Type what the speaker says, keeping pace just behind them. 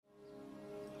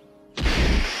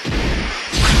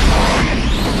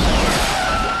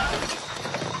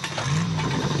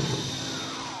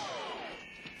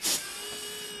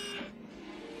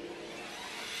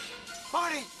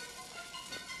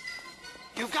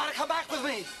gotta come back with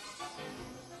me.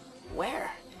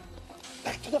 Where?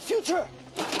 Back to the future.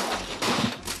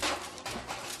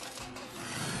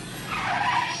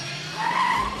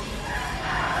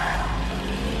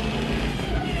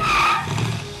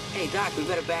 Hey, Doc, we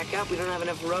better back up. We don't have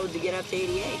enough road to get up to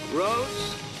 88.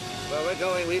 Roads? Where we're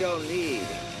going, we don't need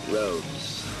roads.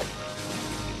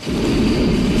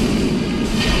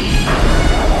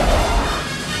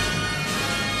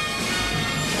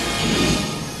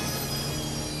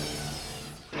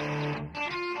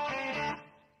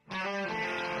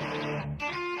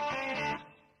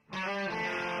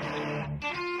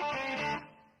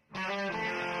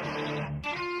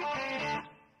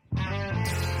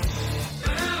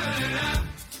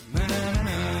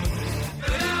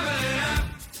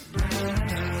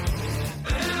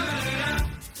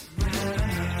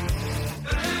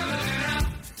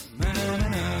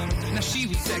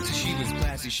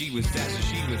 She was sassy,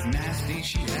 she was nasty,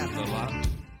 she had the lot.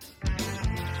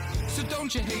 So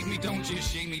don't you hate me, don't you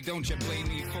shame me, don't you blame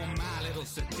me for my little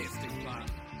sadistic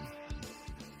plot.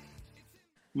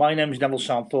 My name is Neville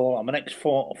Southall. I'm an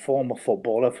ex-former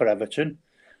footballer for Everton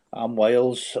and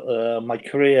Wales. My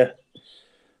career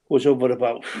was over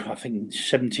about, I think,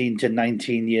 17 to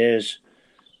 19 years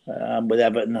with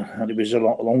Everton, and it was a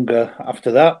lot longer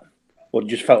after that, or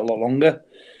just felt a lot longer.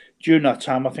 During that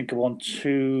time, I think I won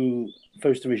 2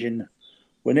 First Division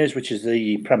winners, which is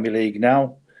the Premier League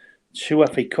now, 2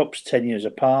 FA Cups 10 years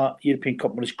apart, European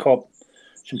Cup Winners' Cup,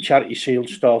 some Charity Shield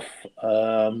stuff,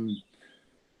 Cup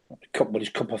Winners'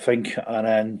 Cup, I think, and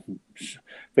then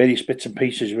various bits and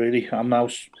pieces, really. I'm now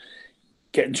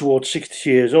getting towards 60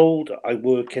 years old. I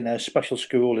work in a special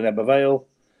school in Ebervale,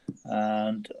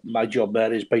 and my job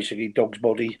there is basically dog's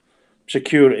body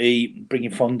security,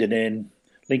 bringing funding in,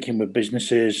 linking with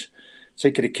businesses,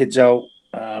 taking the kids out,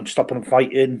 stopping them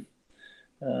fighting,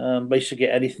 basically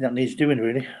anything that needs doing,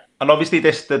 really. And obviously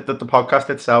the podcast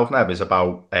itself, Nev, is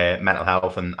about mental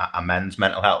health and men's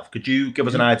mental health. Could you give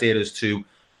us an idea as to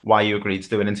why you agreed to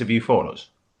do an interview for us?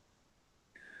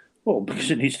 Well, because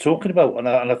it needs talking about, and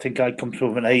I think I come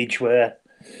from an age where,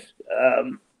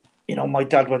 my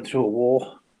dad went through a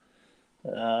war.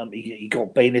 He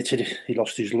got bayoneted, he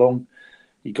lost his lung,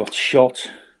 he got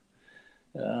shot.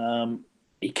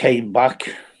 He came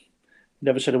back,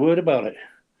 never said a word about it,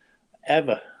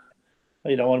 ever.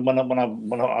 You know,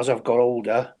 when as I've got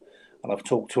older, and I've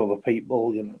talked to other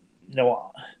people,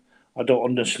 I don't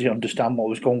honestly understand what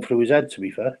was going through his head. To be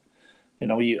fair,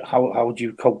 how would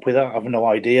you cope with that? I have no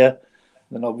idea.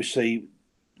 And obviously,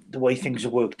 the way things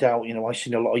have worked out, I've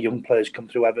seen a lot of young players come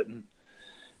through Everton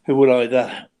who were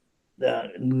either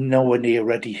nowhere near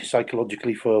ready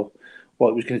psychologically for what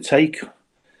it was going to take.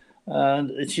 And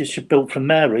it's just built from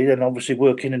there, really. And obviously,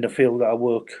 working in the field that I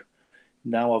work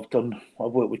now, I've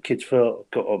worked with kids for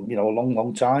a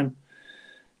long time,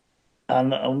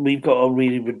 and we've got a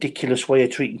really ridiculous way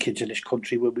of treating kids in this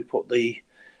country, where we put the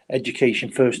education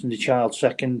first and the child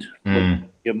second, whether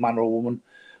you're a man or a woman.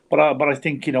 But I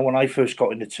think when I first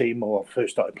got in the team, or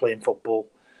first started playing football,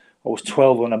 I was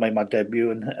 12 when I made my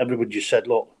debut, and everybody just said,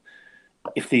 "Look,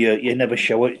 if you never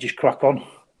show it, just crack on."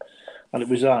 And it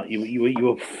was that you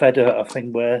were fed a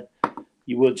thing where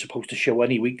you weren't supposed to show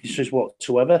any weaknesses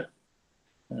whatsoever,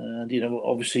 and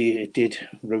obviously it did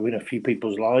ruin a few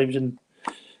people's lives. And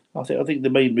I think the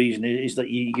main reason is that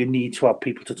you need to have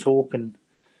people to talk, and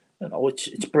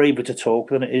it's braver to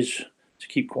talk than it is to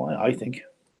keep quiet, I think.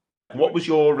 What was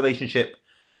your relationship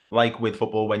like with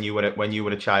football when you were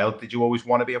a child? Did you always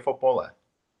want to be a footballer?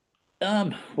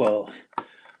 Well,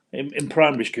 in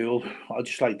primary school, I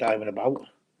just liked diving about.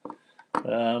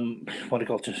 When I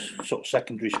got to sort of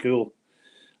secondary school,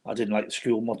 I didn't like the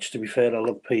school much, to be fair. I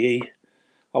loved PE.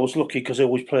 I was lucky because I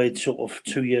always played sort of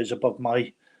 2 years above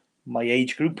my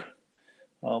age group.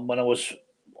 When I was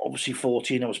obviously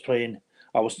 14, I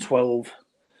was 12,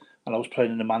 and I was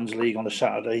playing in the man's league on a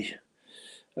Saturday.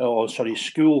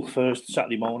 School first,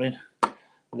 Saturday morning, and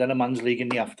then a man's league in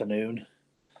the afternoon,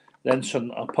 then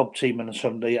a pub team on a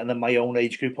Sunday, and then my own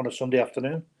age group on a Sunday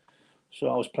afternoon. So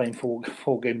I was playing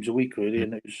four games a week, really,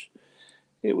 and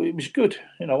it was good.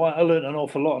 I learned an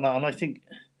awful lot on that, and I think,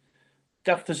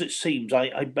 daft as it seems,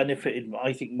 I benefited,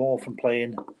 I think, more from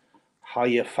playing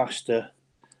higher, faster,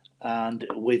 and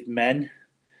with men,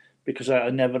 because I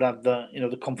never had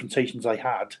the confrontations I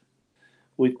had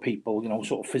with people.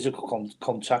 Sort of physical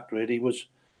contact really was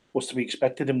to be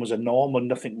expected and was a norm, and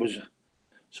nothing was.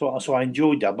 So I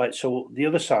enjoyed that. But so the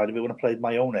other side of it, when I played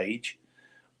my own age,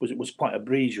 was quite a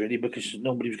breeze, really, because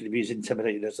nobody was going to be as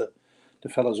intimidated as the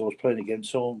fellas I was playing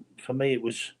against. So for me, it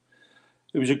was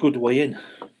a good way in.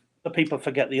 But people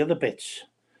forget the other bits.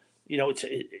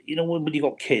 when you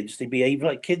got kids, they behave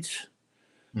like kids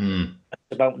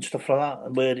about and stuff like that.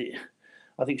 And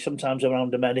I think sometimes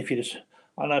around the men, if you just,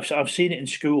 and I've seen it in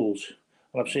schools,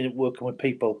 and I've seen it working with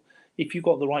people. If you've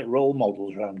got the right role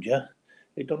models around you,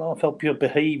 it don't half help your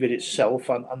behaviour itself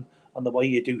and the way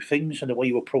you do things and the way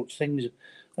you approach things,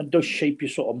 and does shape your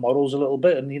sort of morals a little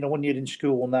bit. And when you're in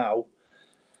school now,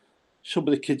 some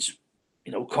of the kids,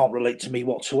 can't relate to me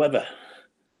whatsoever,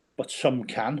 but some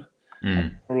can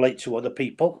relate to other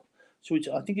people. So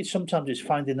I think sometimes it's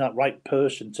finding that right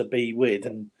person to be with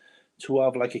and to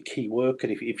have like a key worker,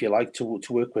 if you like, to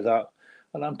work with that.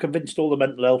 And I'm convinced all the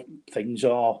mental health things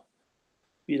are,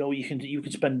 you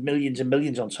can spend millions and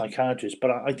millions on psychiatrists,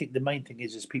 but I think the main thing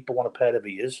is people want a pair of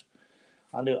ears,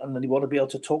 and they want to be able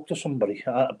to talk to somebody,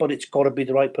 but it's got to be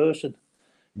the right person.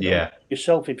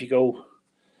 Yourself, if you go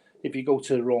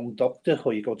to the wrong doctor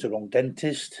or you go to the wrong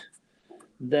dentist,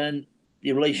 then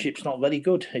your relationship's not very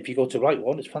good. If you go to the right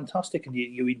one, it's fantastic, and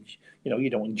you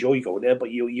don't enjoy going there,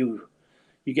 but you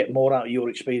get more out of your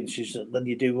experiences than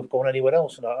you do going anywhere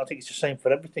else. And I think it's the same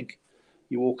for everything.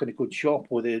 You walk in a good shop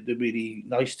where they're really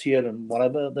nice to you and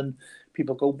whatever, then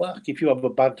people go back. If you have a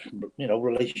bad,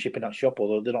 relationship in that shop,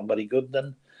 or they're not very good,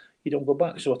 then you don't go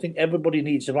back. So I think everybody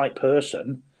needs the right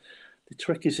person. The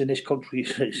trick is in this country,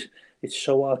 it's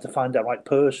so hard to find that right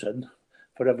person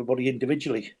for everybody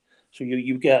individually. So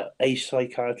you get a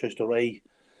psychiatrist or a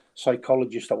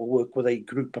psychologist that will work with a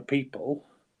group of people,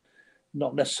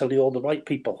 not necessarily all the right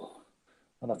people.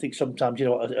 And I think sometimes,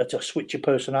 a switch of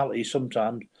personality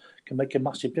sometimes can make a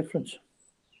massive difference.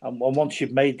 And once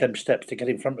you've made them steps to get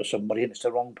in front of somebody and it's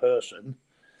the wrong person,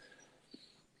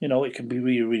 it can be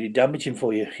really, really damaging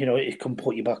for you. It can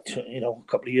put you back to,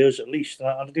 a couple of years at least. And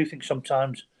I do think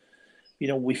sometimes,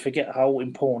 we forget how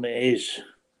important it is.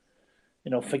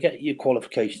 Forget your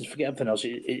qualifications, forget everything else.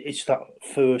 It's that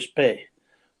first bit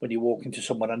when you walk into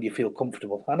someone and you feel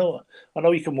comfortable. I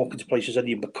know you can walk into places and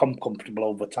you become comfortable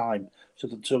over time. So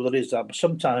there is that. But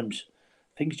sometimes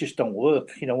things just don't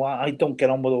work. I don't get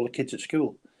on with all the kids at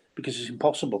school because it's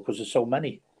impossible because there's so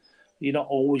many. You're not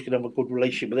always going to have a good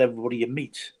relationship with everybody you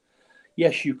meet.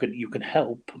 Yes, you can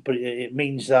help, but it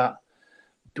means that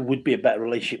there would be a better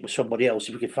relationship with somebody else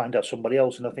if you could find out somebody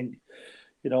else. And I think,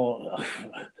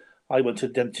 I went to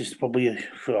the dentist probably,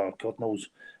 God knows,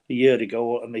 a year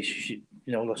ago, and I seen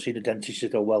the dentist.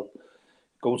 Said, "Oh well,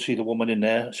 go and see the woman in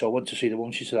there." So I went to see the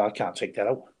woman. She said, "I can't take that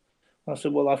out." I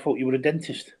said, "Well, I thought you were a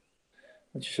dentist."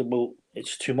 And she said, "Well,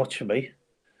 it's too much for me."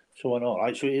 So I went, "All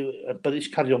right." But it's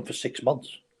carried on for 6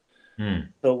 months.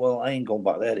 So, well, I ain't going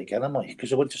back there again, am I?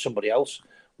 Because I went to somebody else.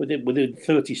 Within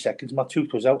 30 seconds, my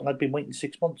tooth was out, and I'd been waiting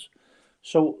 6 months.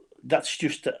 So that's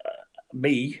just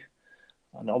me.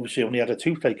 And obviously, only had a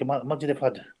toothache. Imagine if I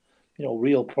had,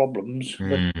 real problems.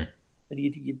 Then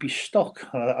you'd be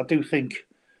stuck. I do think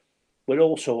we're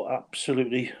also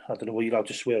absolutely, I don't know what you're allowed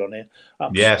to swear on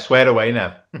here. Swear away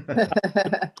now.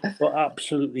 But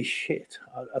absolutely shit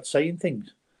at saying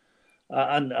things.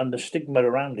 And the stigma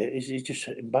around it is just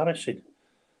embarrassing.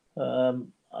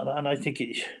 And I think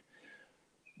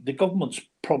the government's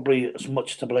probably as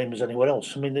much to blame as anyone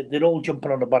else. I mean, they're all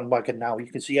jumping on the bandwagon now. You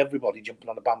can see everybody jumping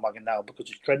on the bandwagon now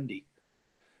because it's trendy.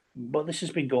 But this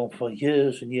has been going for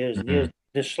years and years and years.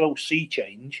 There's slow sea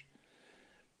change,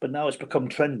 but now it's become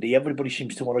trendy. Everybody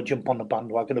seems to want to jump on the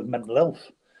bandwagon of mental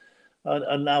health.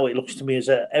 And now it looks to me as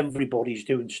if everybody's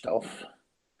doing stuff.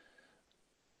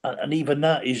 And even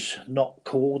that is not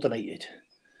coordinated.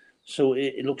 So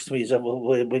it looks to me as if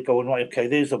we're going, right, okay,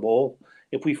 there's the wall.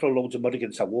 If we throw loads of mud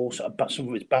against that wall, some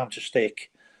of it's bound to stick.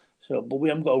 But we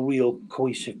haven't got a real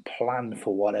cohesive plan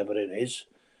for whatever it is.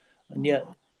 And yet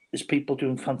there's people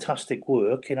doing fantastic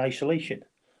work in isolation.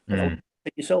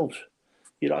 Yourselves.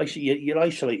 You're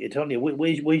isolated, aren't you?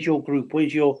 Where's your group?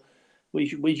 Where's your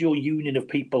union of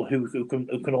people who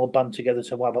can all band together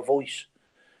to have a voice?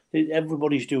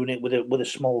 Everybody's doing it with a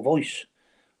small voice.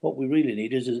 What we really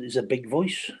need is a big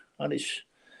voice, and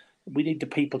we need the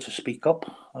people to speak up.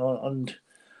 And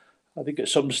I think at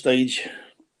some stage,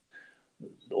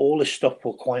 all this stuff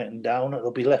will quieten down.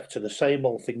 It'll be left to the same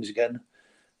old things again,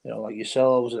 like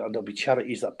yourselves, and there'll be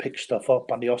charities that pick stuff up,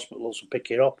 and the hospitals will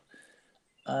pick it up.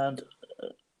 And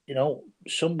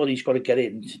somebody's got to get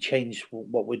in to change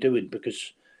what we're doing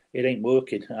because it ain't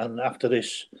working. And after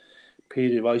this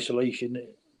period of isolation,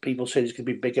 people say there's going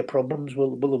to be bigger problems.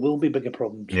 Well, there will be bigger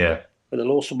problems. Yeah. But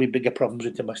there'll also be bigger problems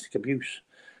with domestic abuse.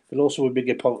 There'll also be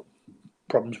bigger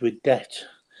problems with debt.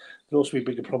 There'll also be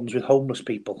bigger problems with homeless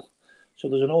people. So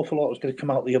there's an awful lot that's going to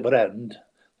come out the other end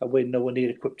that we're nowhere near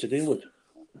equipped to deal with.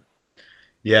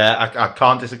 Yeah, I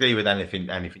can't disagree with anything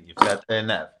you've said there,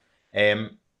 Nev.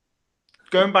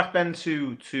 going back then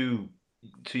to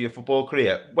your football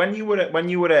career, when you were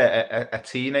a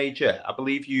teenager, I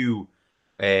believe you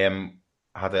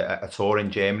had a tour in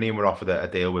Germany and were offered a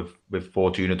deal with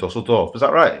Fortuna Dusseldorf. Is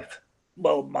that right?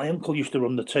 Well, my uncle used to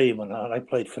run the team, and I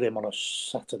played for him on a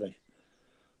Saturday.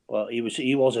 Well, he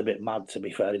was a bit mad, to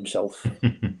be fair himself.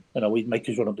 We'd make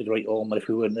us run up the Great Ormond. If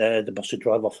we weren't there, the bus would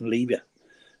drive off and leave you.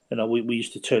 We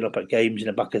used to turn up at games in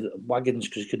the back of the wagons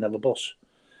because you couldn't have a bus.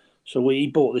 So he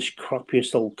bought this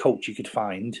crappiest old coach he could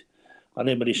find, and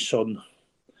him and his son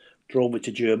drove it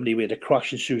to Germany. We had a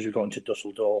crash as soon as we got into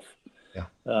Dusseldorf.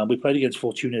 Yeah. We played against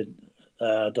Fortuna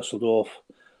Dusseldorf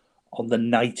on the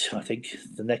night, I think,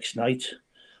 the next night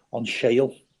on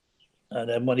Shale. And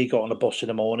then when he got on the bus in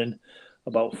the morning,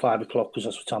 about 5 o'clock, because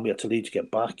that's the time we had to leave to get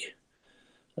back,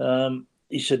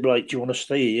 he said, right, do you want to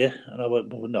stay here? And I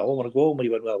went, well, no, I want to go home. And he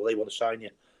went, well, they want to sign you.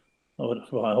 I went,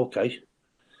 right, okay,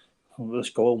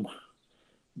 let's go home.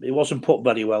 It wasn't put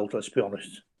very well, let's be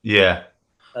honest. Yeah.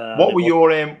 What were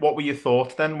your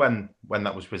thoughts then when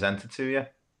that was presented to you?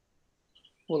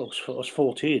 Well, I was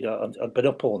 14. I'd been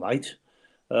up all night.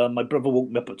 My brother woke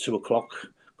me up at 2 o'clock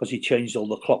because he changed all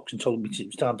the clocks and told me it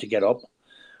was time to get up.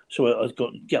 So I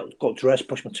got dressed,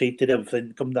 brushed my teeth, did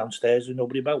everything, come downstairs, and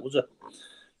nobody about, was there?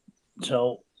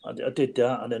 So I did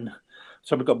that, and then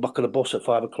so we got back on the bus at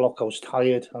 5 o'clock. I was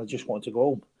tired, and I just wanted to go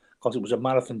home because it was a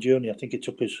marathon journey. I think it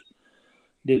took us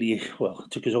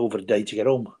over a day to get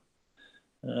home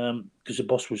because the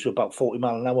bus was about 40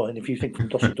 miles an hour, and if you think from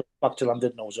Dusseldorf back to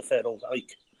London, it was a fair old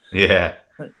hike. Yeah.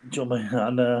 Do you know what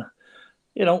I mean?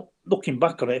 And looking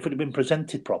back on it, if it had been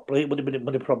presented properly, it would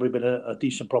have probably been a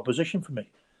decent proposition for me.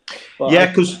 But yeah,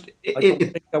 because I don't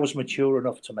think I was mature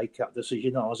enough to make that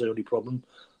decision. That was the only problem.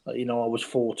 I was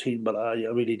 14, but I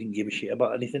really didn't give a shit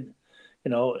about anything.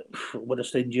 Would I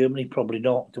stay in Germany? Probably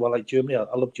not. Do I like Germany?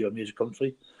 I love Germany as a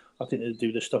country. I think they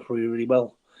do this stuff really, really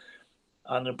well.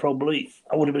 And then probably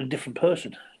I would have been a different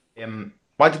person.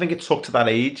 Why do you think it took to that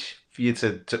age for you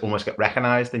to almost get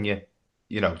recognised and to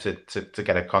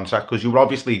get a contract? Because you were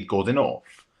obviously good enough.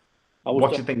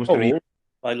 What do you think was the reason?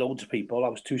 By loads of people, I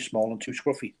was too small and too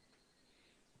scruffy.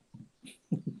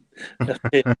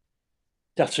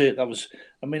 That's it. That was.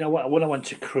 I mean, when I went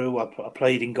to Crewe, I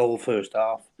played in goal first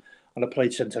half, and I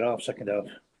played centre half second half.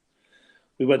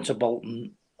 We went to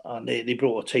Bolton, and they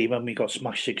brought a team, and we got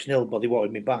smashed 6-0, but they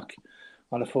wanted me back.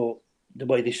 And I thought the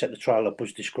way they set the trial up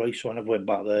was disgraceful. I never went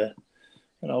back there.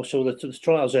 So the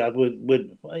trials I had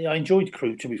I enjoyed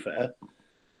Crewe, to be fair,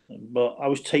 but I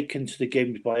was taken to the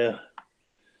games by an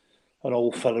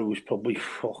old fella who was probably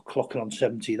clocking on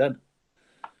 70 then.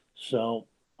 So,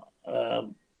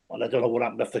 and I don't know what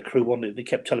happened after Crewe won it. They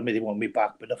kept telling me they wanted me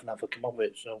back, but nothing ever came of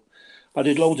it. So I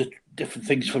did loads of different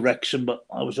things for Wrexham, but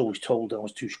I was always told I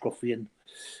was too scruffy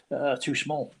and too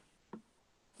small.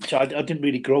 So I didn't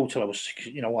really grow till I was,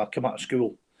 I came out of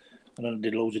school, and then I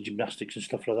did loads of gymnastics and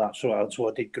stuff like that. So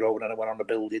I did grow, and then I went on the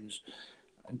buildings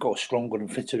and got stronger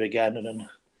and fitter again, and then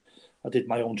I did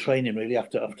my own training really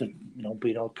after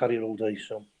being on carrier all day.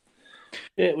 So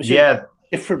it was a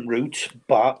different route,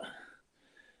 but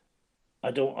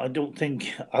I don't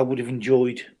think I would have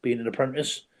enjoyed being an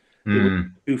apprentice. It was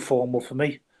too formal for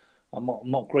me. I'm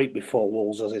not great with four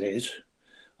walls as it is.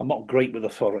 I'm not great with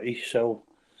authority, so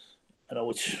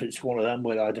it's one of them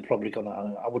where I'd have probably gone.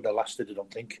 I wouldn't have lasted, I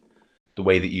don't think. The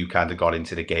way that you kind of got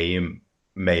into the game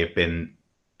may have been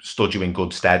stood you in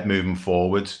good stead moving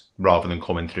forward rather than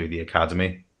coming through the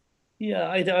academy. Yeah,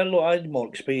 I had more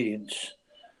experience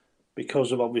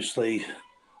because of obviously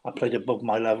I played above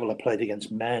my level. I played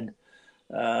against men.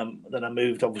 Then I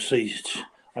moved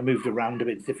around a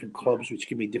bit, different clubs, which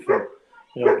give me different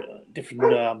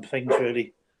things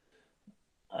really,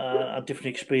 different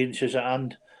experiences,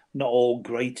 and not all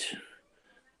great.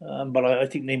 But I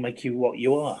think they make you what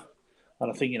you are. And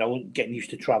I think, getting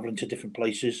used to travelling to different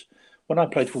places. When I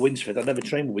played for Winsford, I never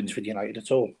trained with Winsford United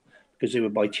at all because they were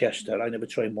by Chester. I never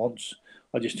trained once.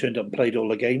 I just turned up and played all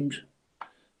the games.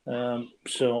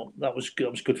 So that was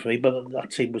good for me. But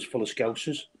that team was full of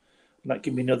Scousers. And that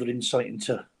gave me another insight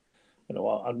into,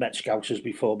 I'd met Scousers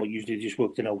before, but usually just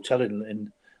worked in a hotel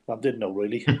in London, no,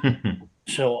 really.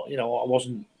 So, I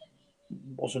wasn't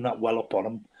that well up on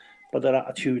them. But their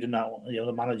attitude and that,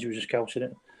 the manager was just Scousing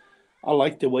it. I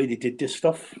liked the way they did this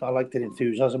stuff. I liked their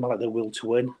enthusiasm. I liked their will to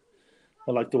win.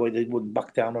 I liked the way they wouldn't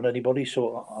back down on anybody.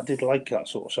 So I did like that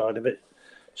sort of side of it.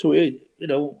 So,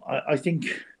 I think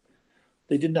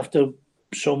they didn't have to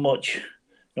so much,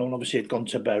 and obviously I'd gone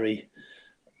to Bury.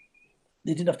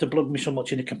 They didn't have to plug me so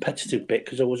much in the competitive bit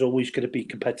because I was always going to be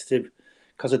competitive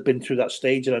because I'd been through that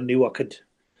stage and I knew I could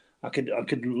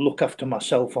look after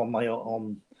myself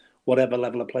on whatever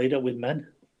level I played at with men.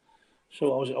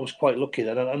 So I was quite lucky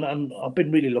then, and I've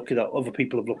been really lucky that other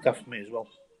people have looked after me as well.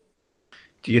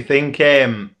 Do you think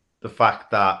the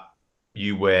fact that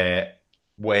you were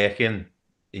working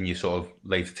in your sort of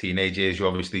later teenage years,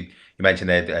 you mentioned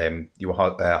that you were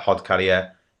hod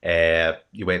carrier,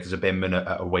 you worked as a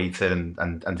binman, a waiter,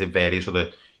 and did various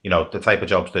other, the type of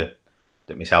jobs that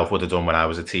myself would have done when I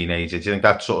was a teenager. Do you think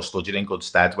that sort of stood you in good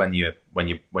stead when you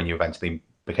eventually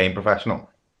became professional?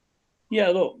 Yeah,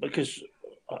 look, because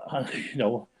I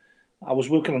was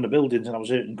working on the buildings and I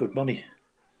was earning good money.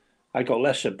 I got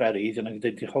less at Berry than I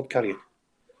did the hod carrier.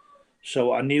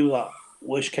 So I knew that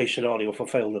worst case scenario, if I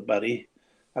failed at Berry,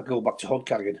 I'd go back to hod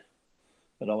carrying.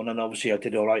 And then obviously I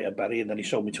did all right at Berry, and then he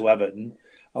sold me to Everton.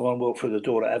 And when I walked through the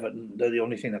door at Everton, the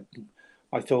only thing that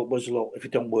I thought was, look, if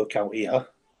it don't work out here,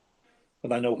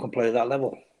 then I know I can play at that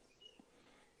level.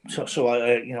 So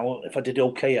I, if I did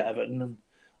okay at Everton,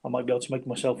 I might be able to make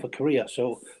myself a career.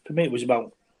 So for me, it was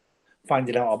about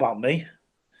finding out about me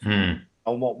and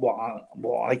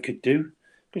what I could do,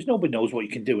 because nobody knows what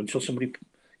you can do until somebody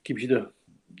gives you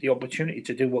the opportunity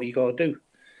to do what you got to do.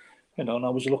 And I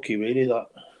was lucky really that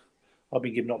I've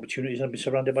been given opportunities and I've been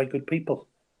surrounded by good people.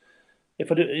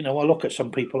 If I do, I look at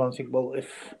some people and think, well,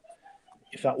 if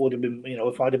that would have been,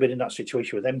 if I'd have been in that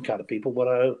situation with them kind of people,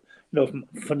 but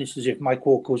for instance, if Mike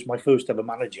Walker was my first ever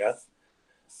manager,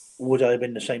 would I have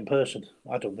been the same person?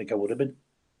 I don't think I would have been.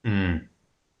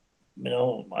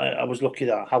 I was lucky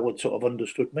that Howard sort of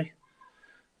understood me,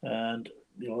 and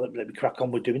let me crack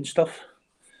on with doing stuff.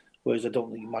 Whereas I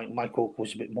don't think Mike Walker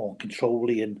was a bit more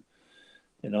controlly and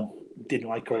didn't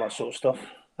like all that sort of stuff.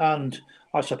 And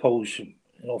I suppose, in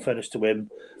all fairness to him,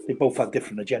 they both had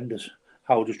different agendas.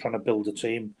 Howard was trying to build a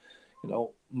team.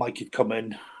 Mike had come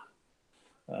in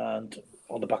and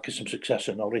on the back of some success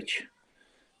at Norwich,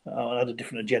 I had a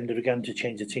different agenda again to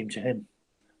change the team to him,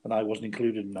 and I wasn't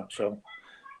included in that. So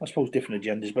I suppose different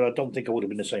agendas, but I don't think I would have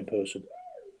been the same person.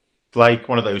 It's like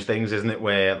one of those things, isn't it,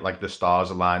 where like the stars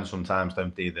align sometimes,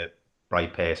 don't they? The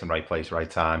right person, right place, right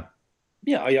time.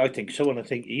 Yeah, I think so, and I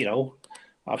think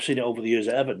I've seen it over the years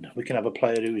at Everton. We can have a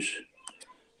player who's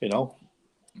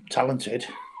talented,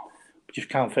 but just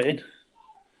can't fit in.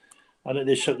 And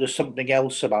there's something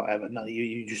else about Everton that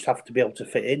you just have to be able to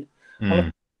fit in.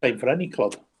 And same for any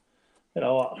club.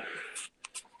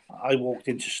 I walked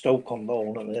into Stoke on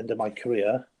loan at the end of my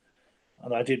career,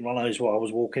 and I didn't realise what I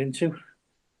was walking into.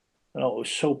 It was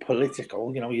so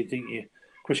political. You think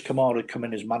Chris Kamara had come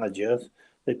in as manager.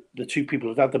 The two people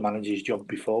who'd had the manager's job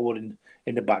before were in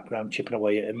the background chipping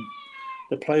away at him.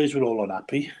 The players were all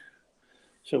unhappy.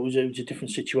 So it was a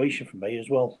different situation for me as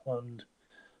well. And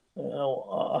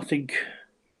I think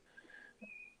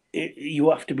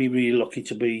you have to be really lucky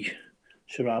to be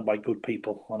surrounded by good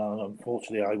people. And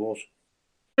unfortunately, I was.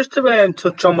 Just to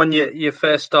touch on when you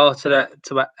first started at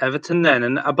Everton then,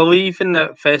 and I believe in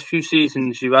the first few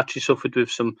seasons you actually suffered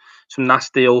with some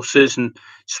nasty ulcers and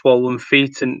swollen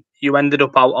feet, and you ended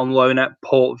up out on loan at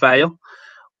Port Vale.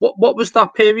 What was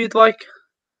that period like?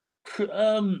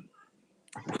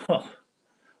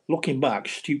 Looking back,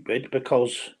 stupid,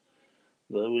 because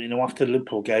after the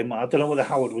Liverpool game, I don't know whether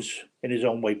Howard was in his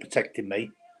own way protecting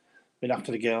me. I mean,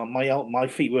 after the game, my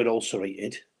feet were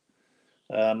ulcerated.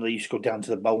 They used to go down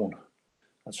to the bone,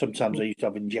 and sometimes I used to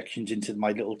have injections into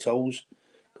my little toes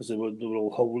because they were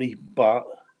all holy. But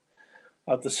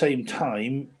at the same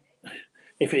time,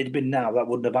 if it had been now, that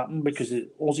wouldn't have happened because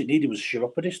all it needed was a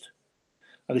chiropodist,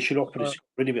 and the chiropodist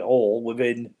got rid of it all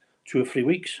within 2 or 3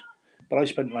 weeks. But I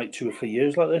spent like 2 or 3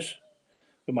 years like this,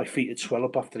 with my feet had swell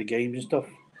up after the games and stuff.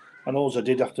 And all I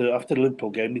did after the Liverpool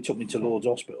game, they took me to Lord's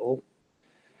Hospital.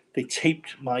 They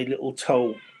taped my little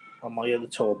toe and my other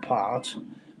toe apart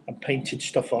and painted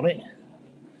stuff on it.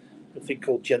 A thing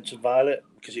called Gentle Violet,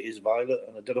 because it is violet,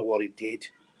 and I don't know what it did.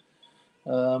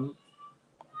 And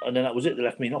then that was it. They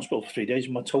left me in hospital for 3 days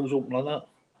with my toes open like that.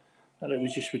 And it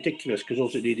was just ridiculous because all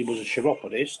it needed was a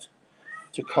chiropodist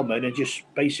to come in and just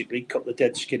basically cut the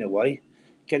dead skin away,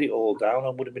 get it all down,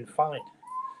 and would have been fine.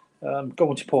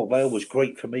 Going to Port Vale was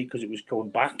great for me because it was going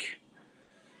back.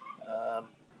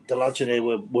 The lads in there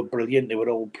were brilliant. They were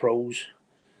all pros.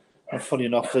 And funny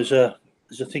enough, there's a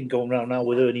thing going around now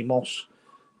with Ernie Moss,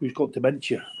 who's got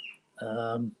dementia.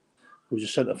 Who's a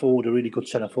centre forward, a really good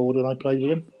centre forward, and I played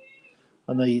with him.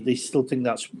 And they still think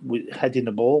that's with heading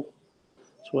the ball.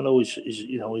 So I know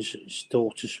his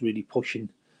daughter's really pushing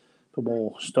for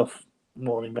more stuff,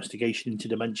 more investigation into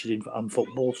dementia and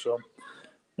football. So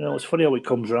it's funny how it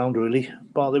comes around, really.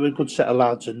 But they were a good set of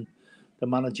lads, and the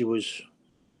manager was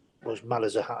mad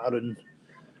as a hatter and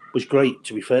was great,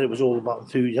 to be fair. It was all about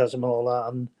enthusiasm and all that,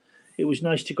 and it was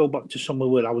nice to go back to somewhere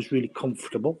where I was really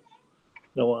comfortable.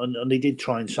 And they did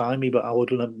try and sign me, but I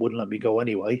wouldn't let me go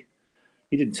anyway.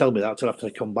 He didn't tell me that till after I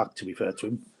come back, to be fair to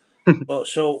him.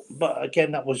 But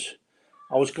again, I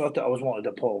was glad that I was wanted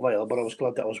at Port Vale, but I was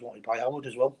glad that I was wanted by Howard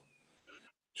as well.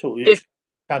 So it was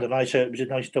kind of nice. It was a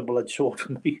nice double-edged sword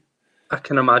for me. I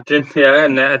can imagine, yeah.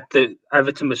 And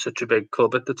Everton was such a big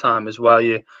club at the time as well.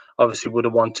 You obviously would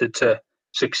have wanted to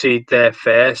succeed there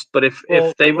first. But if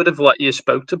they would have let you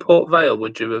spoke to Port Vale,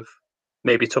 would you have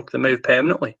maybe took the move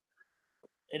permanently?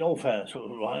 In all fairness,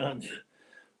 right,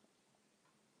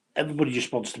 everybody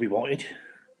just wants to be wanted.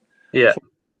 Yeah. So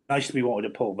nice to be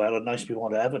wanted at Port Vale and nice to be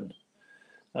wanted at Everton.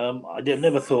 I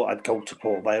never thought I'd go to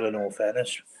Port Vale, in all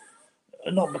fairness.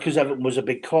 Not because Everton was a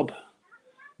big club,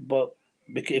 but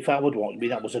if I would want me,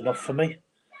 that was enough for me.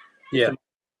 Yeah.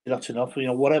 That's enough.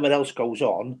 Whatever else goes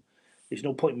on, there's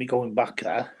no point in me going back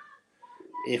there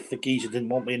if the geezer didn't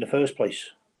want me in the first place.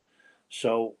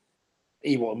 So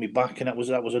he wanted me back, and that was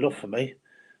enough for me.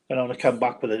 And I came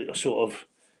back with a sort of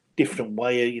different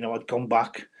way. I'd gone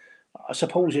back. I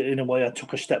suppose in a way I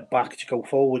took a step back to go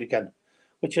forward again,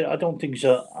 which I don't think is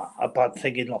a bad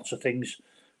thing in lots of things.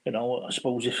 I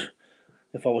suppose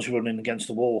if I was running against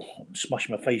the wall and smash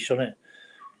my face on it,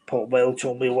 Port Vale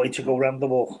told me a way to go round the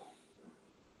wall.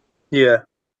 Yeah.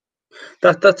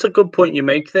 That's a good point you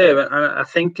make there, and I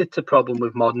think it's a problem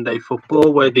with modern day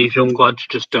football where these young lads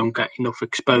just don't get enough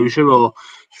exposure or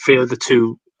feel they're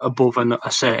too above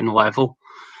a certain level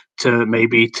to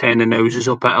maybe turn their noses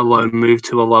up at a loan move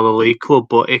to a lower league club.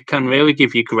 But it can really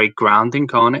give you great grounding,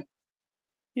 can't it?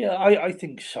 Yeah, I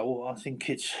think so. I think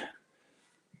it's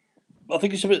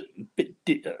a bit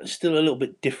still a little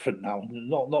bit different now.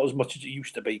 Not as much as it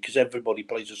used to be because everybody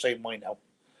plays the same way now.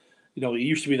 It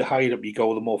used to be the higher up you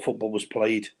go, the more football was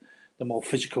played, the more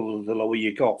physical, the lower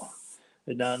you got.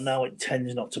 And now it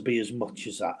tends not to be as much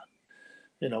as that.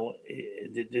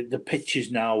 The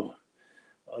pitches now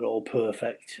are all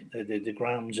perfect. The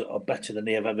grounds are better than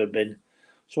they have ever been.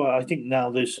 So I think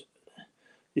now there's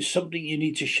something you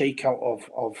need to shake out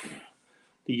of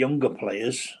the younger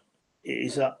players.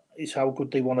 Is how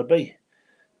good they want to be.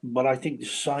 But I think the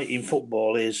society in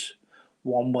football is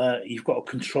one where you've got a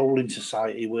controlling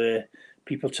society where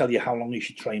people tell you how long you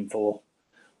should train for,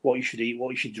 what you should eat, what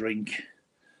you should drink,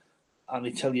 and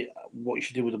they tell you what you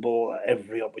should do with the ball at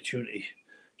every opportunity.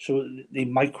 So they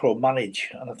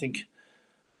micromanage, and I think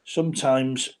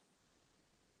sometimes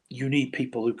you need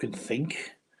people who can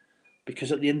think,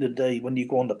 because at the end of the day, when you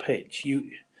go on the pitch,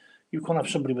 you can't have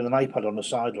somebody with an iPad on the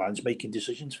sidelines making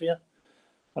decisions for you.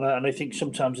 And I think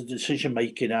sometimes the decision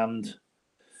making, and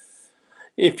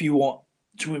if you want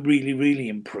to really, really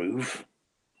improve,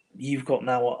 you've got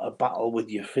now a battle with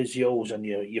your physios and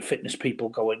your fitness people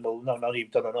going, well, no,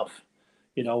 you've done enough.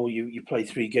 You play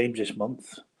 3 games this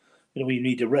month. You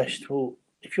need a rest. Well,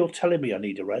 if you're telling me I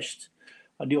need a rest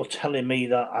and you're telling me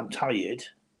that I'm tired,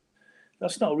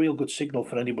 that's not a real good signal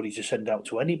for anybody to send out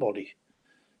to anybody.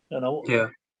 Yeah.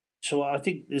 So I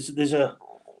think there's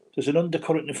an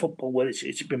undercurrent in football where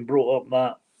it's been brought up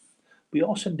that we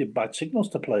are sending bad signals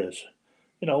to players.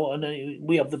 And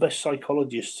we have the best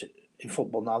psychologists in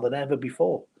football now than ever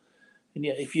before. And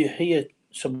yet, if you hear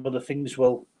some of the things,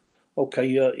 well, okay,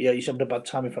 yeah, he's having a bad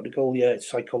time in front of goal. Yeah, it's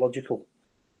psychological.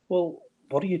 Well,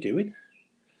 what are you doing?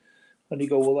 And you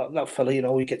go, well, that fella,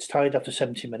 he gets tired after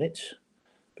 70 minutes.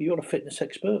 But you're a fitness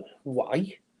expert.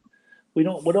 Why? We're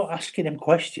not asking him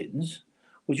questions.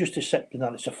 We're just accepting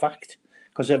that it's a fact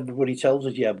because everybody tells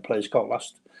us, yeah, players can't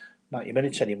last 90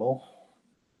 minutes anymore.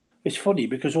 It's funny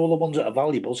because all the ones that are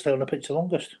valuable stay on the pitch the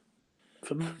longest.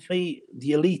 For me,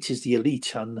 the elite is the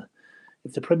elite, and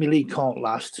if the Premier League can't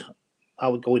last, I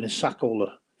would go in and sack all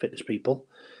the fitness people.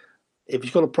 If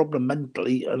he's got a problem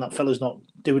mentally and that fella's not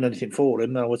doing anything for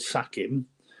him, I would sack him.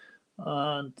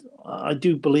 And I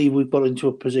do believe we've got into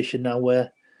a position now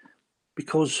where,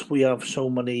 because we have so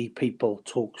many people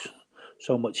talk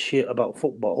so much shit about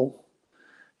football,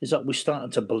 is that we're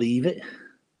starting to believe it.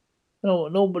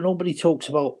 Nobody talks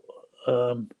about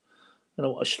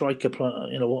a striker,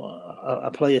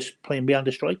 a player playing behind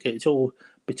a striker. It's all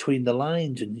between the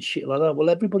lines and shit like that. Well,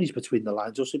 everybody's between the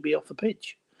lines, or should be off the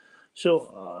pitch.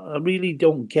 So I really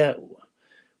don't get.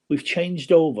 We've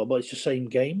changed over, but it's the same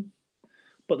game.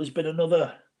 But there's been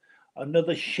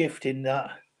another shift in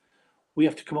that we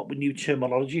have to come up with new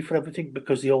terminology for everything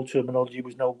because the old terminology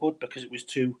was no good because it was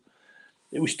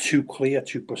too clear,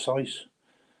 too precise.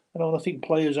 I think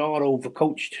players are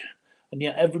overcoached, and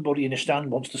yet everybody in the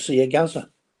stand wants to see a Gaza.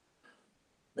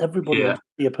 Everybody wants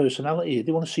to see a personality.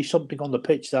 They want to see something on the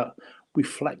pitch that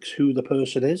reflects who the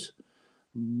person is.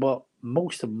 But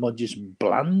most of them are just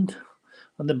bland.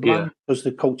 And they're bland because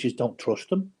the coaches don't trust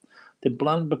them. They're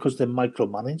bland because they're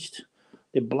micromanaged.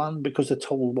 they're bland because they're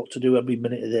told what to do every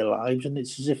minute of their lives, and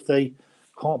it's as if they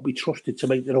can't be trusted to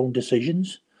make their own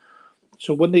decisions.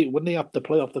 So when they have to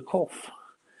play off the cuff,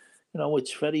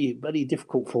 it's very, very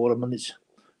difficult for them, and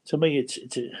to me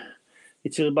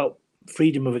it's about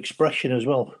freedom of expression as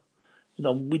well.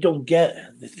 We don't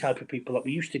get the type of people that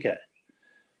we used to get.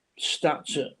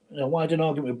 Stats. I had an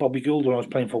argument with Bobby Gould when I was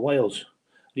playing for Wales.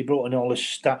 He brought in all his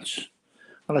stats,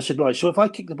 and I said, right, so if I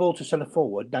kick the ball to centre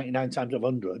forward 99 times out of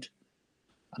 100,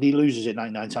 and he loses it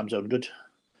 99 times out of 100,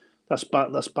 that's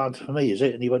bad. That's bad for me, is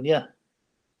it? And he went, yeah.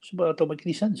 So, but that don't make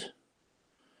any sense.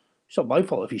 It's not my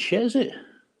fault if he shares it.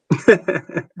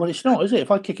 Well, it's not, is it?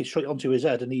 If I kick it straight onto his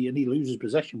head and he loses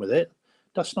possession with it,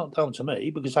 that's not down to me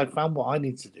because I found what I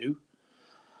need to do.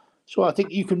 So I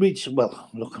think you can read. Well,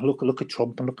 look at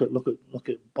Trump and look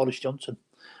at Boris Johnson.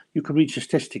 You can read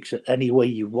statistics any way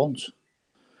you want,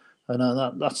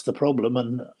 and that's the problem.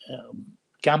 And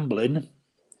gambling,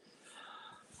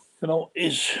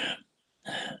 is.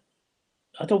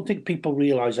 I don't think people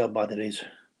realise how bad it is.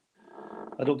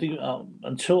 I don't think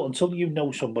until you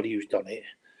know somebody who's done it,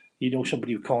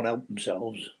 somebody who can't help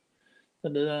themselves,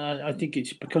 and I think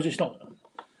it's because it's not.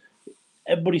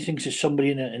 Everybody thinks it's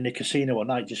somebody in the casino at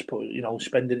night just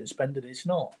spending it. It's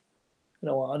not.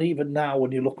 And even now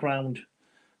when you look around,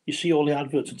 you see all the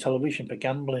adverts on television for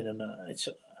gambling, and it's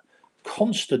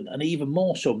constant, and even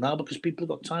more so now because people have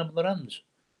got time on their hands.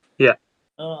 Yeah.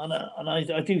 And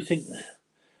I do think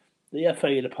the FA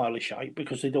are a pile of shite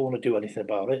because they don't want to do anything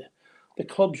about it. The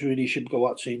clubs really should go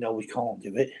out and say, no, we can't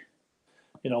do it.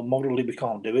 Morally we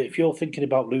can't do it. If you're thinking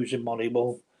about losing money,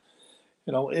 well,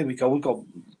 here we go. We've got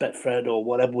Betfred or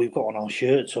whatever we've got on our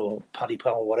shirts or Paddy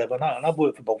Power or whatever. And I've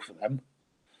worked for both of them.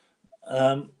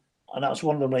 And that's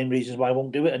one of the main reasons why I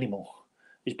won't do it anymore.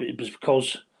 It was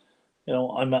because,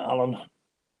 I met Alan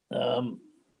and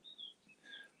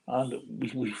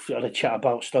we've had a chat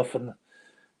about stuff. And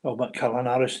I met Caroline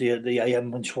Harris, the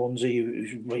AM in Swansea,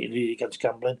 who's rated against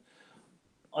gambling.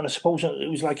 And I suppose it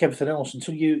was like everything else.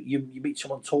 Until you meet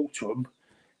someone, talk to them,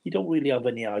 you don't really have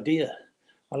any idea.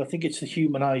 And I think it's the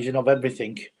humanising of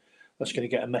everything that's going to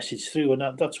get a message through.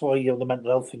 And that's why the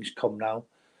mental health things come now,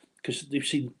 because they've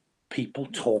seen people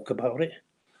talk about it.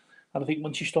 And I think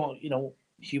once you start,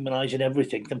 humanising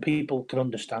everything, then people can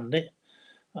understand it.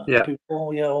 Yeah. People,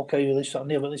 oh, yeah, okay, well, this, that, and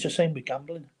the other. But it's the same with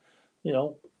gambling.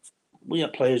 We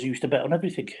had players who used to bet on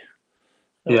everything.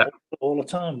 All the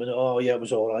time. And, oh, yeah, it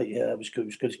was all right. Yeah, it was good. It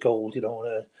was good as gold.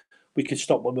 We could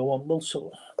stop when we want. Well,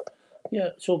 so...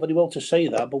 Yeah, it's all very well to say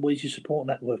that, but where's your support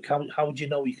network? How do you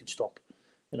know you can stop?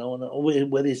 And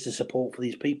where is the support for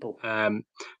these people?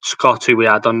 Scott, who we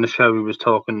had on the show, he was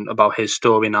talking about his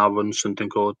story now, runs something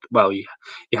called, he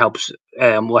helps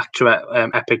lecture at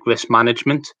Epic Risk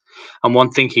Management. And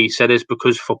one thing he said is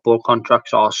because football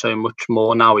contracts are so much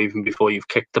more now, even before you've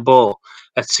kicked the ball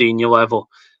at senior level,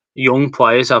 young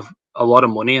players have a lot of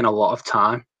money and a lot of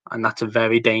time. And that's a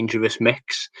very dangerous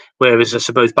mix. Whereas I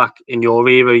suppose back in your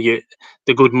era,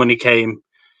 the good money came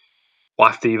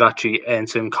after you've actually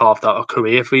earned and carved out a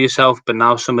career for yourself. But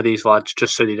now some of these lads,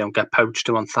 just so they don't get poached,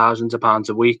 are on thousands of pounds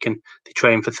a week and they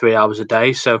train for 3 hours a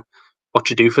day. So what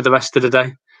do you do for the rest of the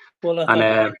day?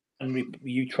 Well,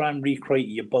 you try and recreate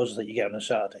your buzz that you get on a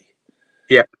Saturday.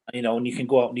 Yeah. And you can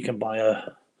go out and you can buy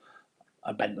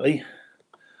a Bentley.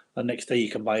 The next day you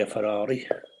can buy a Ferrari.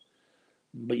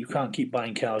 But you can't keep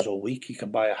buying cars all week. You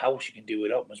can buy a house, you can do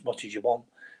it up as much as you want,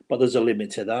 but there's a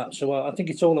limit to that. So I think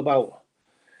it's all about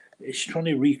trying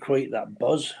to recreate that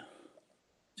buzz.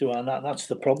 And that's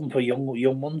the problem for young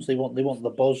ones. They want the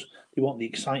buzz, they want the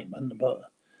excitement, but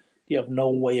they have no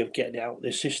way of getting it out of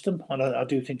their system. And I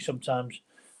do think sometimes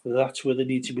that's where they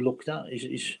need to be looked at.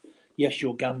 Is yes,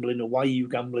 you're gambling, or why are you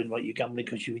gambling? Right, you're gambling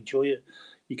because you enjoy it.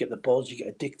 You get the buzz, you get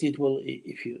addicted. Well,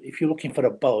 if you're looking for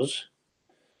a buzz,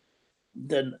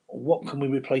 then what can we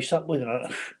replace that with?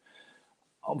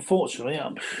 Unfortunately,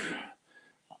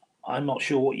 I'm not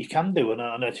sure what you can do, and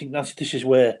I think this is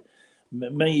where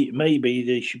maybe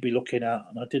they should be looking at.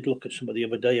 And I did look at some of the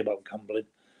other day about gambling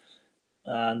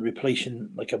and replacing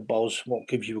like a buzz. What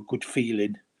gives you a good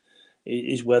feeling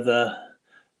is whether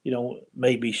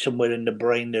maybe somewhere in the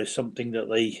brain there's something that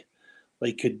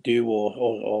they could do,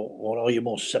 or are you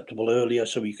more susceptible earlier,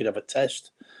 so you could have a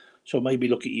test. So maybe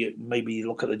look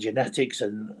at the genetics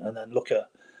and then look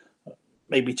at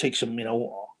maybe take some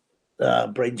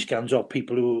brain scans of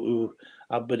people who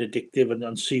have been addictive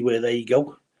and see where they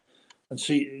go, and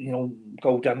see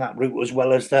go down that route, as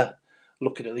well as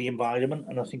looking at the environment.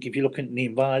 And I think if you're looking at the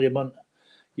environment,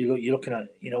 you're looking at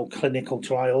clinical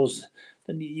trials,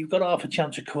 then you've got half a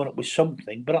chance of coming up with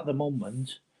something. But at the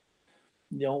moment,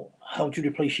 how do you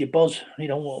replace your buzz?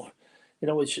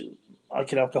 It's.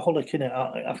 like an alcoholic, innit?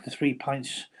 After 3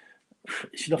 pints,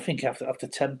 it's nothing. After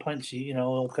 10 pints,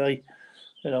 okay.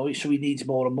 So he needs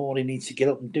more and more. He needs to get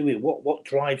up and do it. What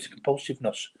drives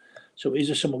compulsiveness? So is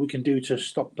there something we can do to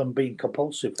stop them being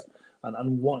compulsive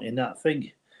and wanting that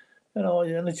thing?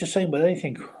 And it's the same with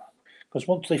anything. Because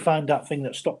once they find that thing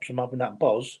that stops them having that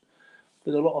buzz,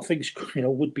 then a lot of things,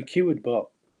 would be cured. But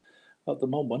at the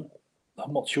moment,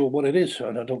 I'm not sure what it is,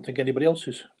 and I don't think anybody else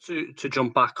is. To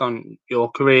jump back on your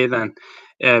career then,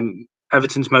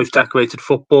 Everton's most decorated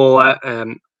footballer,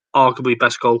 arguably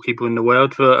best goalkeeper in the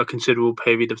world for a considerable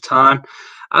period of time.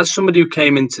 As somebody who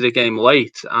came into the game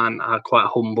late and had quite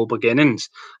humble beginnings,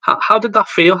 how did that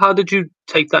feel? How did you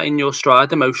take that in your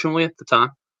stride emotionally at the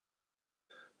time?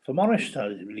 If I'm honest, I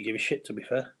didn't really give a shit, to be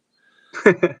fair.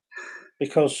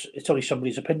 Because it's only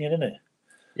somebody's opinion, isn't it?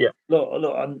 Yeah. Look,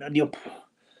 and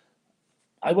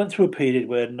I went through a period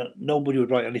where nobody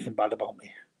would write anything bad about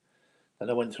me. Then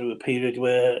I went through a period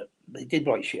where they did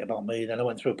write shit about me. Then I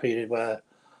went through a period where,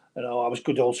 I was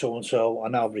good old so and so,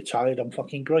 and now I've retired. I'm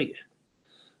fucking great.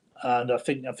 And I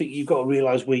think you've got to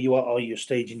realise where you are at your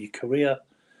stage in your career.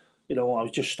 I was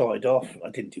just started off.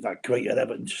 I didn't do that great at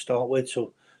Everton to start with,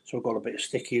 so I got a bit of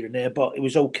stick here and there. But it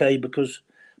was okay because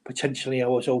potentially I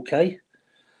was okay.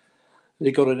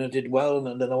 They got in and did well,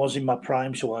 and then I was in my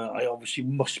prime, so I obviously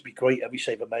must be great. Every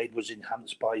save I made was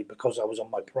enhanced by because I was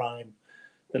on my prime.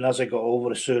 Then as I got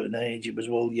over a certain age, it was,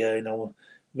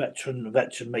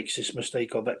 veteran makes this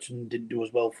mistake, or veteran didn't do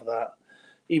as well for that.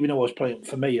 Even though I was playing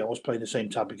the same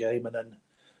type of game, and then,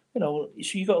 so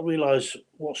you got to realise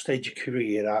what stage of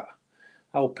career you're at,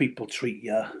 how people treat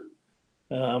you,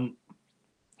 and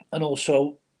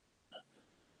also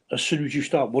as soon as you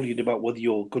start worrying about whether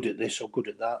you're good at this or good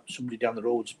at that, somebody down the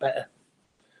road's better.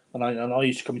 And I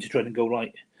used to come into training and go,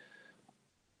 right,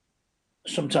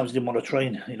 sometimes I didn't want to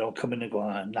train, come in and go,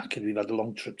 I'm knackered, we've had a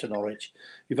long trip to Norwich.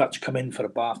 We've had to come in for a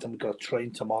bath and we've got to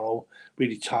train tomorrow,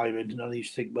 really tiring. And I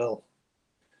used to think, well,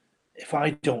 if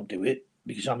I don't do it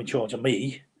because I'm in charge of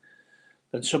me,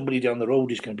 then somebody down the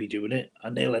road is going to be doing it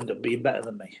and they'll end up being better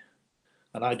than me.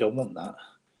 And I don't want that.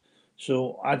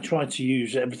 So I tried to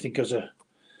use everything as a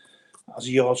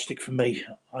yardstick for me.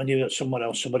 I knew that somebody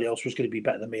else was going to be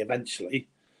better than me eventually.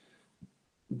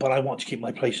 But I want to keep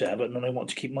my place at Everton and I want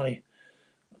to keep my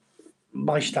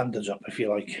standards up, if you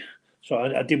like. So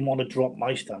I didn't want to drop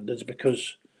my standards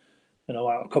because,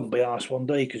 I couldn't be asked one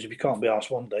day, because if you can't be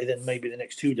asked one day, then maybe the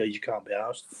next 2 days you can't be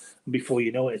asked. And before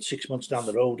you know it, it's 6 months down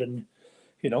the road and,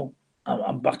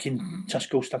 I'm back in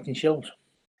Tesco stacking shelves.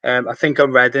 I think I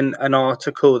read in an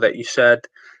article that you said,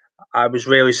 I was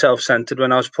really self-centered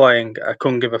when I was playing. I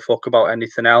couldn't give a fuck about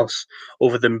anything else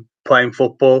other than playing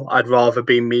football. I'd rather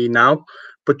be me now.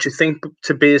 But you think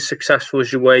to be as successful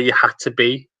as you were, you had to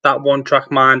be that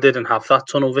one-track minded and have that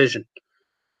tunnel vision?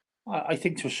 I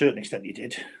think to a certain extent you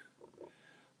did.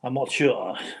 I'm not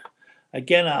sure.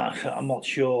 Again, I'm not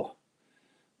sure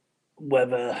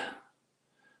whether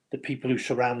the people who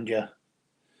surround you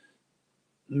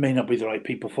may not be the right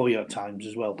people for you at times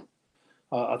as well.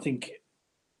 I think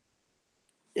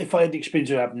if I had the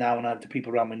experience I have now and I have the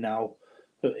people around me now,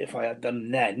 if I had done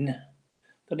then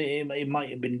it might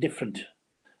have been different.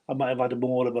 I might have had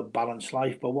more of a balanced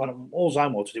life. But all I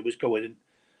wanted to do was go in,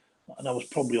 and I was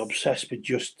probably obsessed with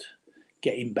just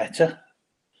getting better.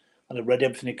 And I read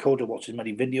everything I could. I watched as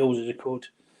many videos as I could.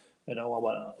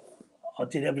 I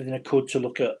did everything I could to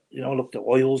look at. I looked at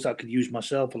oils that I could use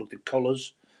myself. I looked at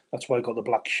colours. That's why I got the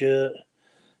black shirt.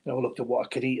 I looked at what I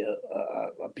could eat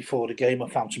before the game. I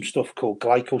found some stuff called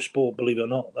Glycosport, believe it or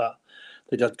not, that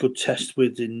they'd had good tests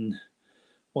with in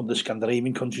one of the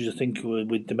Scandinavian countries, I think,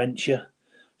 with dementia.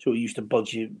 So it used to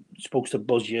buzz you, supposed to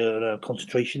buzz your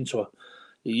concentration. So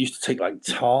it used to take like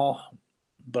tar,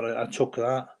 but I took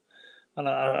that. And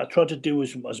I tried to do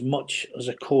as much as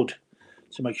I could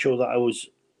to make sure that I was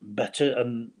better,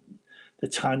 and the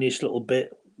tiniest little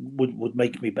bit would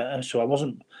make me better. So I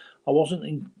wasn't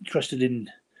interested in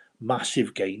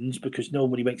massive gains, because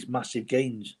nobody makes massive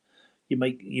gains. You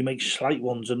make slight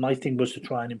ones, and my thing was to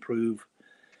try and improve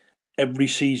every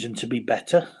season to be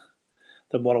better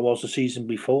than what I was the season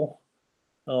before.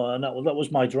 And that was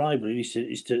my drive, really,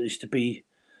 is to be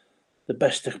the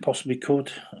best I possibly could.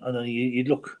 And then you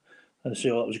look and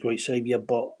say, oh, that was a great save, yeah,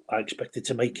 but I expected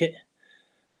to make it.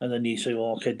 And then you say,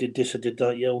 well, okay, did this, I did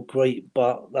that, yeah, well, great,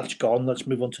 but that's gone, let's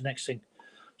move on to the next thing.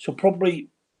 So probably,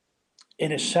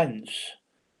 in a sense,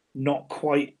 not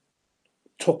quite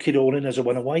took it all in as I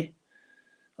went away,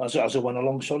 as I went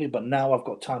along, sorry, but now I've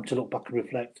got time to look back and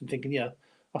reflect and thinking, yeah,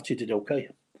 actually did okay.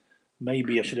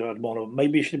 Maybe I should have had more,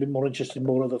 maybe I should have been more interested in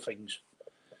more other things.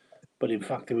 But in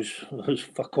fact, there was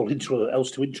fuck all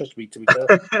else to interest me, to be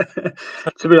fair.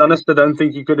 To be honest, I don't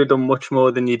think you could have done much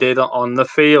more than you did on the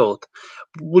field.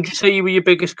 Would you say you were your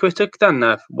biggest critic then,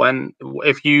 Nev?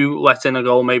 If you let in a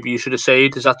goal, maybe you should have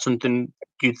saved. Is that something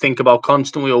you'd think about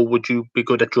constantly, or would you be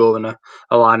good at drawing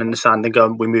a line in the sand and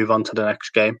going, we move on to the next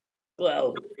game?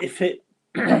 Well,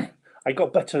 I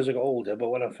got better as I got older, but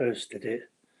when I first did it,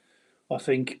 I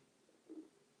think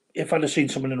if I'd have seen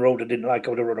someone in the road I didn't like,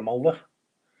 I would have run them over.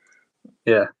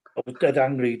 Yeah. I was dead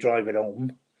angry driving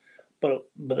home, but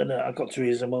then I got to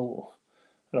reason, well,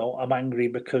 I'm angry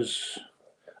because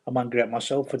I'm angry at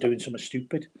myself for doing something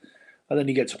stupid, and then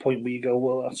you get to a point where you go,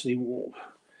 well, actually,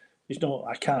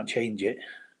 I can't change it.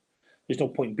 There's no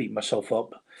point in beating myself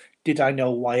up. Did I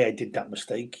know why I did that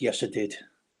mistake? Yes, I did.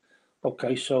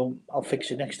 Okay, so I'll fix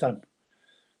it next time.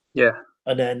 Yeah.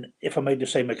 And then if I made the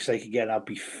same mistake again, I'd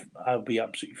be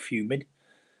absolutely fuming.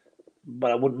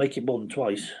 But I wouldn't make it more than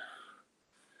twice,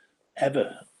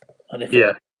 ever. And if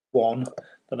I won,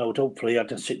 then I would hopefully I'd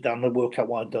just sit down and work out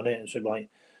why I'd done it and say, right,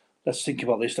 let's think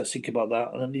about this, let's think about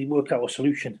that, and then you work out a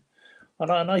solution.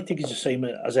 And I think it's the same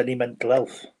as any mental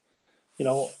health.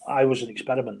 I was an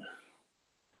experiment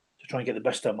to try and get the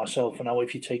best out of myself. And now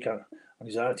if you take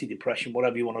anxiety, depression,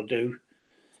 whatever you want to do,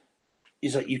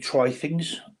 is that you try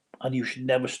things, and you should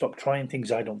never stop trying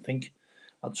things, I don't think,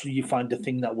 until you find the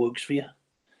thing that works for you.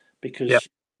 Because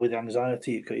with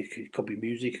anxiety, it could be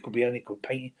music, it could be anything, it could be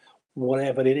painting,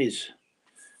 whatever it is.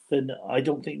 Then I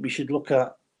don't think we should look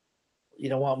at,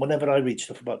 whenever I read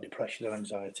stuff about depression and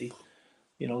anxiety,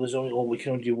 there's we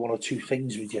can only do one or two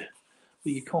things with you.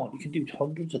 But you can't. You can do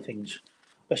hundreds of things.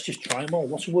 Let's just try them all.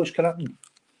 What's the worst can happen?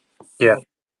 Yeah. If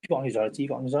you've got anxiety, you've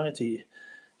got anxiety.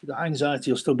 The anxiety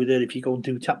will still be there if you go and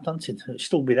do tap dancing. It'll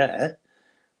still be there.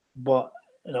 But,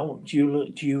 do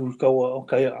you go,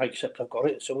 okay, I accept I've got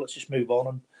it, so let's just move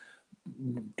on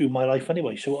and do my life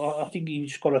anyway. So I think you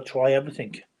just got to try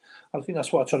everything. I think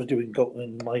that's what I try to do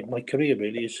in my career,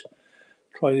 really, is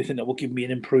try anything that will give me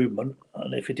an improvement.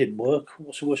 And if it didn't work,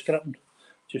 what's the worst can happen?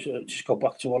 Just go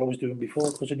back to what I was doing before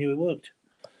because I knew it worked.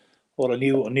 Or I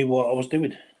knew what I was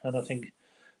doing. And I think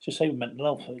it's the same with mental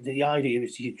health. The idea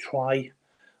is you try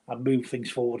and move things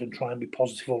forward and try and be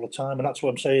positive all the time. And that's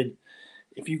what I'm saying.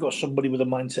 If you've got somebody with a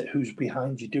mindset who's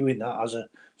behind you doing that as a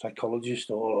psychologist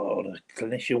or a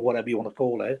clinician, whatever you want to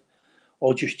call it,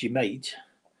 or just your mate,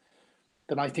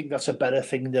 then I think that's a better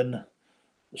thing than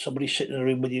somebody sitting in a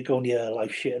room with you going, yeah,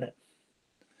 life's shit, innit?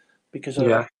 Because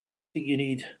I think you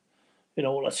need,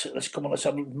 let's come on, let's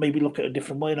maybe look at a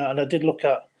different way. And I did look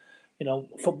at,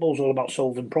 football's all about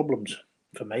solving problems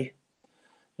for me.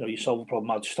 You solve a problem,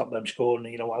 how to stop them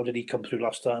scoring, how did he come through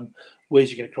last time? Where's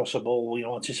he going to cross a ball?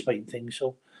 Anticipating things.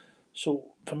 So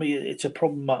for me, it's a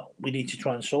problem that we need to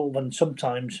try and solve. And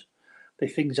sometimes the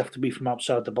things have to be from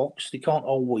outside the box. They can't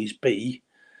always be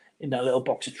in that little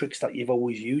box of tricks that you've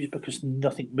always used because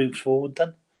nothing moves forward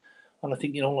then. And I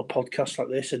think, a podcast like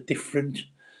this are different.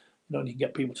 You can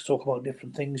get people to talk about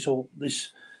different things. So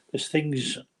there's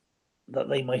things that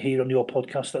they might hear on your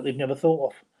podcast that they've never thought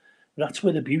of. And that's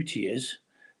where the beauty is.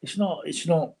 It's not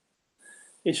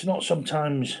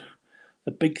sometimes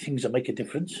the big things that make a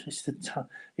difference. It's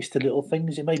the little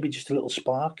things. It may be just a little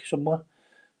spark somewhere,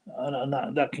 and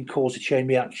that can cause a chain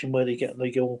reaction where they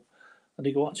go,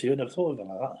 actually, I never thought of it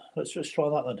like that. Let's try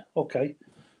that then. Okay,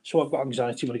 so I've got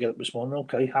anxiety when I get up this morning.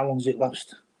 Okay, how long does it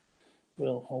last?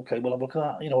 Well, okay, we'll have a look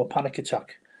at that. A panic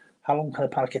attack. How long can a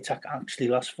panic attack actually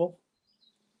last for?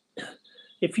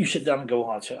 If you sit down and go,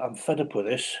 I'm fed up with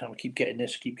this, and I keep getting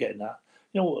this, keep getting that.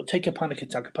 Take a panic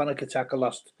attack. A panic attack will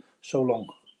last so long.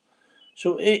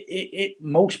 So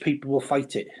most people will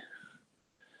fight it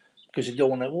because they don't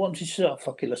want to. Once you say,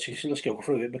 fuck it, let's go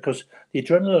through it, because the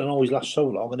adrenaline always lasts so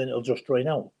long, and then it'll just drain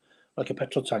out like a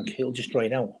petrol tank. It'll just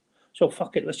drain out. So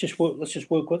fuck it, let's just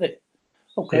work with it.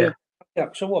 Okay, yeah.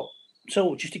 So what?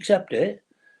 So just accept it,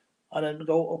 and then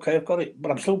go. Okay, I've got it,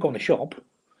 but I'm still going to shop.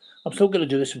 I'm still going to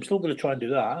do this. I'm still going to try and do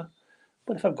that.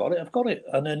 But if I've got it, I've got it.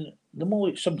 And then the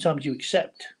more sometimes you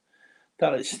accept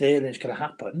that it's there and it's going to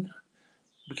happen,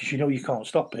 because you can't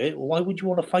stop it, well, why would you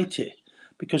want to fight it?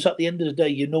 Because at the end of the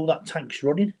day, that tank's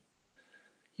running.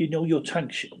 Your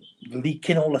tank's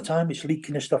leaking all the time. It's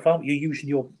leaking the stuff out. You're using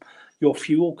your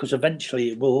fuel because eventually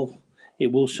it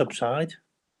will subside.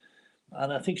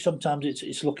 And I think sometimes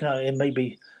it's looking at it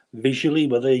maybe visually,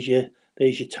 where there's your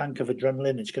tank of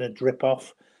adrenaline. It's going to drip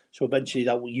off. So eventually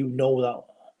that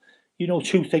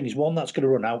two things. One, that's going to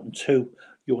run out, and two,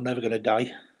 you're never going to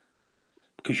die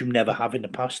because you never have in the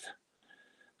past.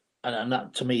 And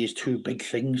that to me is two big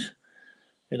things,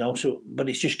 So, but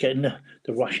it's just getting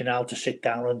the rationale to sit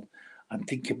down and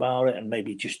think about it and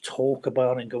maybe just talk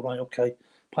about it and go, right, okay,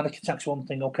 panic attack's one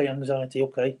thing, okay, anxiety,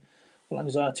 okay. Well,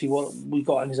 anxiety, what we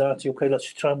got anxiety, okay,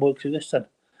 let's try and work through this then.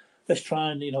 Let's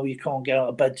try and, you can't get out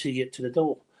of bed till you get to the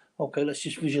door. Okay, let's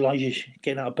just visualise you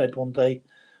getting out of bed one day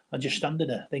and just standing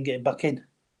there, then getting back in.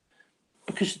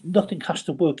 Because nothing has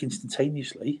to work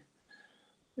instantaneously.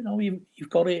 You've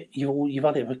got it, you've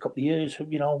had it for a couple of years,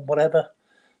 whatever.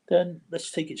 Then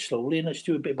let's take it slowly and let's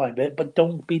do it bit by bit, but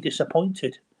don't be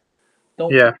disappointed. Don't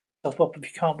beat yourself up if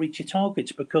you can't reach your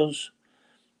targets, because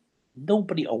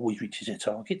nobody always reaches their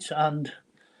targets, and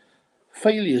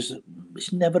failures,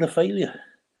 it's never a failure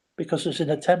because it's an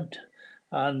attempt.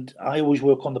 And I always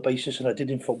work on the basis, and I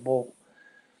did in football,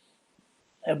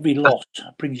 every loss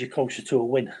brings you closer to a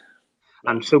win.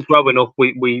 And so growing up,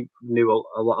 we knew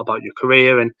a lot about your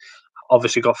career, and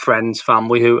obviously got friends,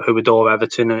 family who adore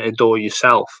Everton and adore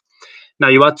yourself. Now,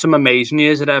 you had some amazing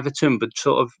years at Everton, but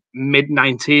sort of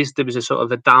mid-90s, there was a sort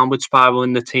of a downward spiral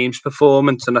in the team's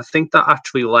performance. And I think that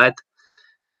actually led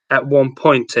at one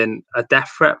point in a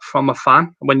death threat from a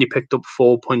fan when you picked up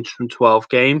 4 points from 12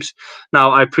 games. Now,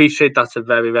 I appreciate that's a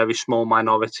very, very small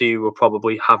minority who were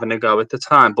probably having a go at the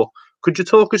time, but could you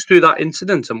talk us through that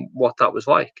incident and what that was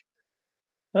like?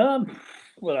 Well,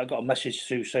 I got a message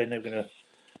through saying they were going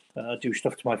to do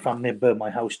stuff to my family and burn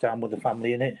my house down with the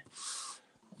family in it.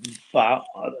 But,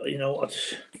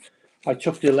 I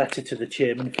took the letter to the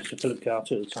chairman, Sir Philip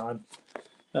Carter at the time,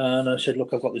 and I said,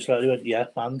 look, I've got this letter. He went, yeah,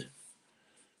 and?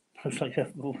 I was like,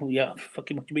 yeah,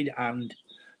 fucking what do you mean, and?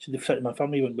 So they've threatened my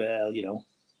family. He went, well, And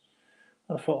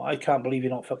I thought, I can't believe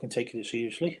you're not fucking taking it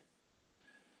seriously.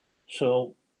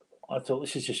 So I thought,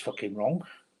 this is just fucking wrong.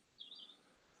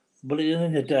 But at the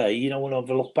end of the day, when I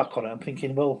look back on it, I'm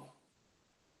thinking, well,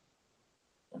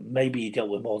 maybe he dealt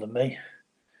with more than me.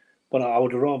 But I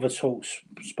would have rather spoke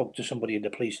to somebody in the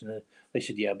police, and they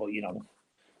said, yeah, but you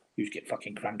just get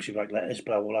fucking cranks, you write letters,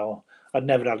 blah, blah, blah. I'd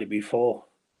never had it before.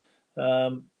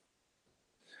 And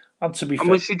to be fair,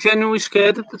 was you genuinely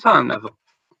scared at the time, Neville?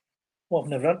 Well, I've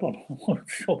never had one.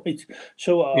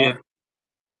 So, Yeah.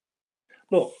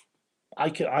 Look, I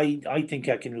think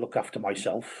I can look after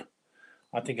myself.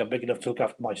 I think I'm big enough to look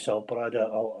after myself, but I had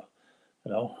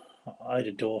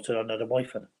a daughter and I had a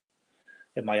wife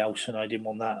in my house, and I didn't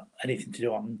want that anything to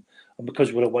do with it. And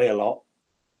because we're away a lot,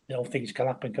 things can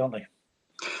happen, can't they?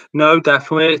 No,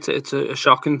 definitely. It's a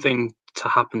shocking thing to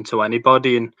happen to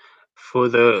anybody, and for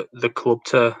the club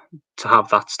to have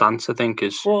that stance, I think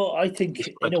is I think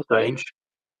quite strange.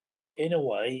 In a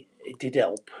way, it did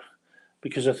help,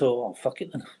 because I thought, oh, fuck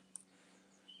it then.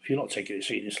 If you're not taking it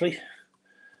seriously.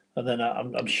 And then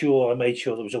I'm sure I made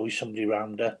sure there was always somebody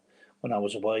around there when I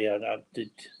was away. I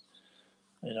did.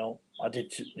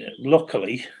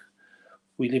 Luckily,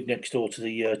 we lived next door to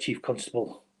the chief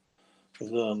constable of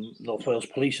the North Wales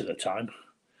Police at the time,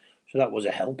 so that was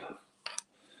a help.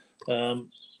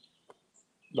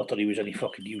 Not that he was any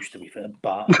fucking use, to be fair,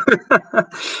 but.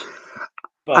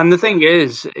 And the thing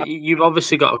is, you've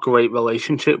obviously got a great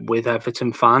relationship with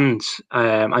Everton fans,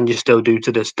 and you still do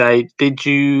to this day.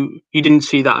 You didn't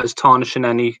see that as tarnishing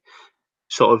any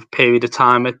sort of period of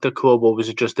time at the club, or was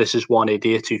it just this is one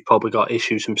idiot who's probably got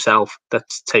issues himself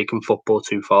that's taken football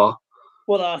too far?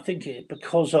 Well, I think I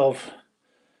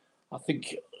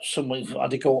think someone had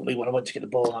to go at me when I went to get the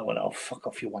ball, and I went, "Oh, fuck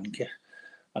off, you wanker!"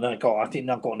 And I think I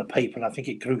got on the paper, and I think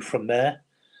it grew from there.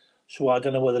 So I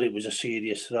don't know whether it was a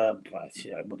serious threat, but I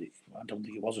don't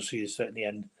think it was a serious threat in the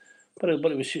end. But it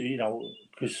was,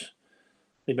 because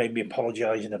they made me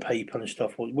apologise in the paper and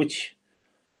stuff, which,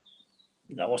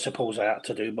 I suppose I had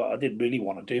to do, but I didn't really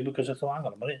want to do, because I thought, hang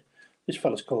on a minute, this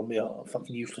fella's calling me a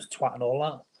fucking useless twat and all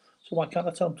that. So why can't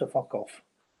I tell him to fuck off?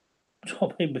 Do you know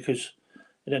what I mean? Because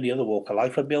in any other walk of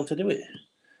life, I'd be able to do it.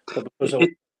 But because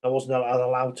I wasn't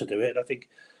allowed to do it, I think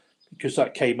because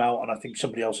that came out, and I think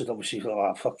somebody else had obviously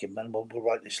thought, oh, fucking man, we'll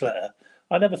write this letter.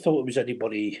 I never thought it was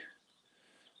anybody.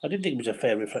 I didn't think it was a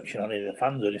fair reflection on any of the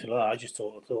fans or anything like that. I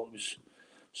thought it was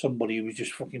somebody who was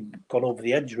just fucking gone over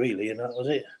the edge, really, and that was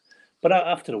it. But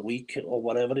after a week or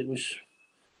whatever,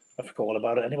 I forgot all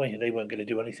about it anyway. They weren't going to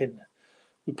do anything.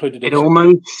 We played it. It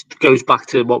almost goes back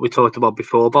to what we talked about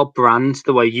before about brands,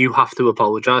 the way you have to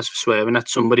apologise for swearing at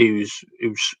somebody who's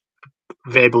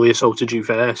verbally assaulted you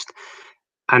first,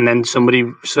 and then somebody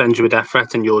sends you a death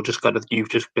threat, and you've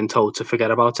just been told to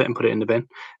forget about it and put it in the bin.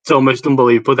 It's almost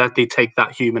unbelievable that they take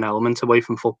that human element away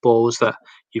from footballers, that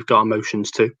you've got emotions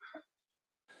too.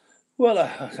 Well,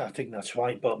 I think that's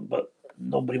right, but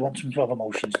nobody wants them to have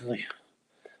emotions, do they?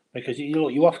 Because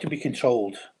you have to be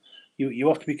controlled. You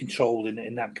have to be controlled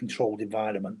in that controlled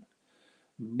environment.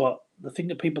 But the thing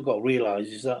that people got to realise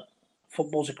is that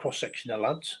football's a cross section of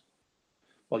lads.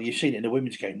 Well, you've seen it in the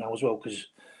women's game now as well, because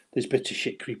there's bits of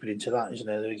shit creeping into that, isn't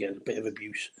there? They get a bit of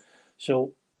abuse.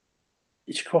 So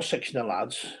it's a cross-section of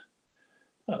lads.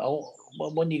 You know,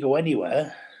 when you go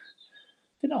anywhere,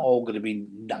 they're not all going to be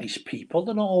nice people.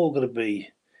 They're not all going to be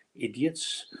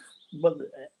idiots. But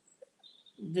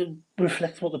they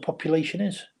reflect what the population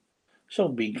is. Some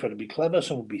will be incredibly clever,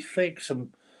 some will be thick,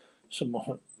 some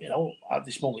at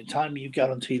this moment in time, you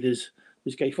guarantee there's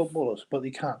gay footballers, but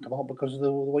they can't come out because of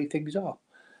the way things are.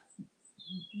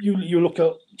 You look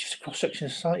at just a cross section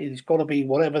of society. There's got to be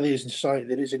whatever there is in society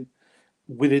that isn't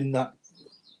within that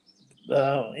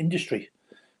industry.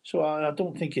 So I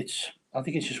don't think it's. I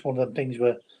think it's just one of them things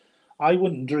where I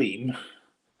wouldn't dream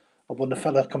of when the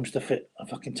fella comes to fit a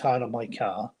fucking tire on my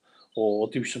car or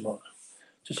do something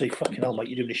to say, "Fucking hell, mate,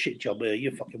 you're doing a shit job here.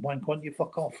 You fucking wank, why don't you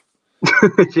fuck off?"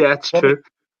 Yeah, it's true.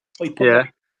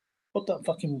 Put that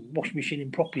fucking washing machine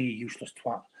in properly, you useless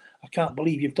twat. I can't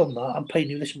believe you've done that. I'm paying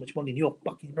you this much money and you're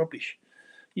fucking rubbish.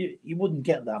 You wouldn't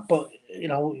get that. But,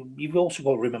 you've also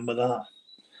got to remember that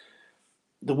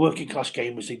the working class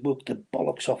gamers, they worked the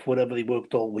bollocks off whatever they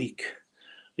worked all week.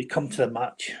 They come to the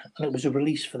match and it was a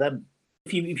release for them.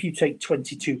 If you take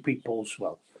 22 people's,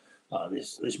 well,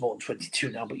 there's more than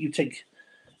 22 now, but you take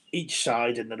each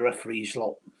side and the referees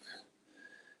lot,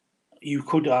 you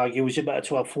could argue, is it better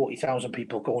to have 40,000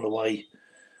 people going away?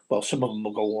 Well, some of them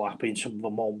will go happy and some of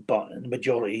them won't, but the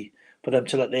majority, for them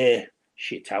to let their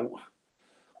shit out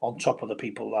on top of the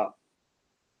people that,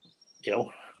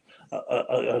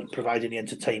 are providing the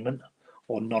entertainment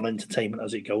or non-entertainment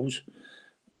as it goes,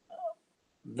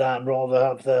 than rather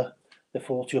have the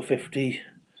 40 or 50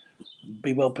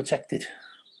 be well protected.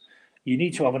 You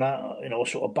need to have a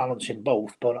sort of balance in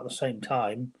both, but at the same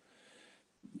time,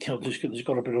 there's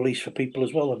got to be release for people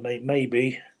as well, and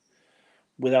maybe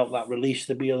without that release,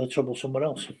 there'd be other trouble somewhere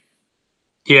else.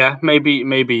 Yeah, maybe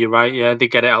you're right. Yeah, they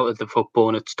get it out of the football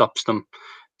and it stops them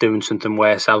doing something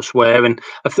worse elsewhere. And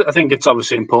I think it's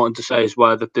obviously important to say as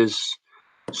well that there's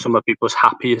some of people's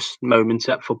happiest moments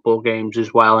at football games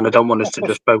as well. And I don't want us to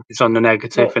just focus on the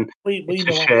negative and we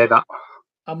just share that.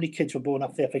 How many kids were born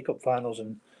after the FA Cup finals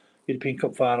and European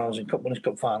Cup finals and Cup Winners'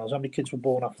 Cup finals? How many kids were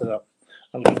born after that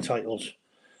and league titles?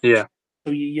 Yeah.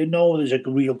 So there's a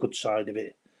real good side of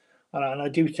it. And I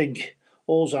do think,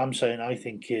 all I'm saying, I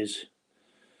think, is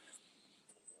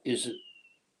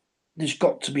there's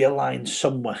got to be a line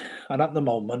somewhere. And at the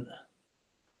moment,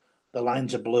 the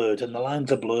lines are blurred. And the lines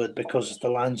are blurred because the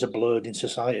lines are blurred in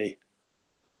society.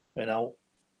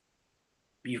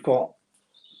 You've got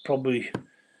probably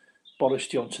Boris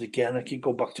Johnson again. I keep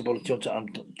going back to Boris Johnson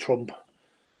and Trump,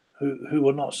 who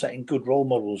are not setting good role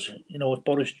models.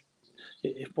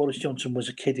 If Boris Johnson was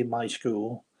a kid in my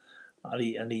school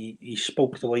and he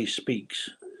spoke the way he speaks,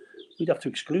 we'd have to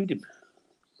exclude him.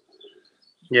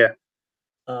 Yeah.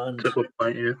 And that's a good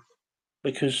point, yeah.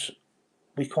 Because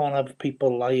we can't have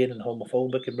people lying and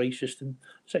homophobic and racist and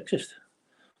sexist.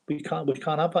 We can't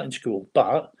have that in school.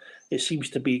 But it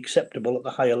seems to be acceptable at the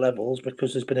higher levels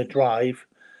because there's been a drive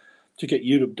to get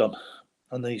Europe done.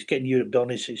 And he's getting Europe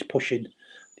done is pushing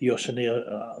the us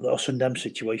and them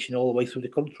situation all the way through the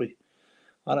country.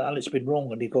 And it's been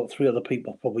wrong, and you've got three other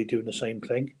people probably doing the same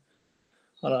thing.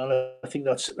 And I think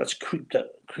that's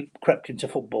crept into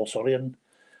football, and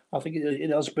I think it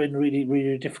has been really,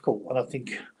 really difficult. And I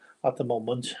think at the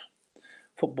moment,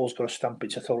 football's got to stamp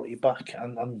its authority back,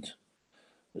 and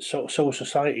so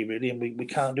society really, and we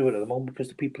can't do it at the moment because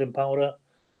the people in power are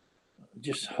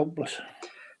just hopeless.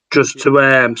 Just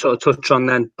to sort of touch on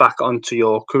then back onto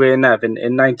your career, Nev, in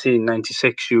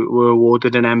 1996 you were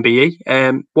awarded an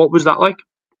MBE. What was that like?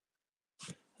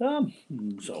 It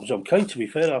was okay, to be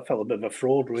fair. I felt a bit of a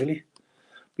fraud, really,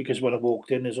 because when I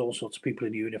walked in, there's all sorts of people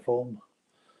in uniform.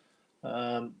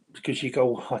 Because you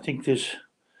go, I think there's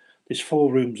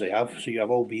 4 rooms they have. So you have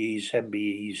OBEs,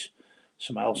 MBEs,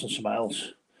 something else, and something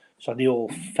else. So they all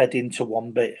fed into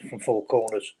one bit from 4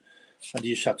 corners, and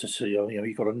you just had to see,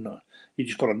 you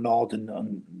just got to nod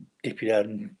and dip your head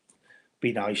and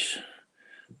be nice.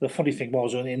 The funny thing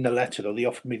was, in the letter, though, they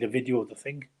offered me the video of the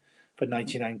thing for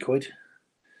 99 quid.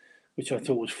 Which I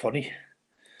thought was funny.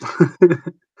 I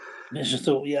just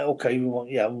thought, yeah, okay,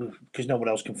 because no one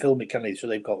else can film it, can they? So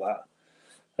they've got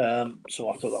that. So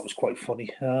I thought that was quite funny.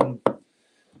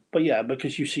 But yeah,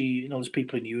 because you see, there's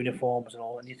people in uniforms and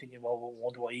all, and you're thinking, well, I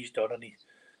wonder what he's done, and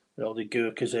the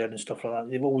Gurkhas there and stuff like that.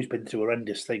 They've always been through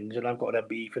horrendous things, and I've got an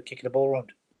MBE for kicking the ball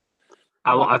around.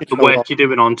 The work you're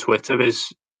doing on Twitter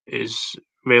is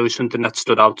really something that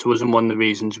stood out to us, and one of the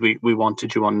reasons we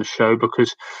wanted you on the show,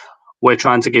 because we're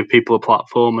trying to give people a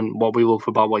platform, and what we love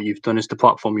about what you've done is the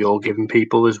platform you're giving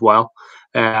people as well.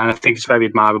 And I think it's very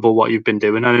admirable what you've been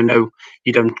doing. And I know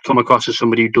you don't come across as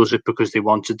somebody who does it because they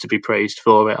wanted to be praised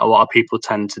for it. A lot of people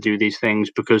tend to do these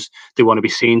things because they want to be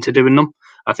seen to doing them.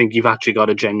 I think you've actually got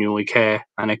to genuinely care,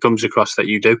 and it comes across that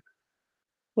you do.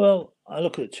 Well, I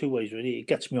look at it two ways, really. It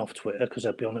gets me off Twitter because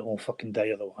I'd be on it all fucking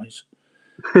day otherwise.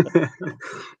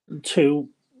 And two,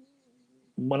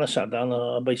 when I sat down,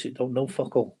 I basically don't know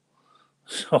fuck all.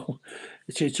 So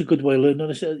it's a good way of learning.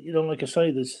 Like I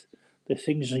say, there's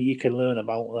things that you can learn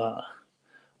about that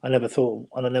I never thought,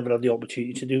 and I never had the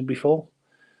opportunity to do before.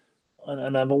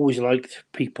 And I've always liked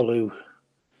people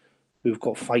who've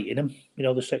got fight in them.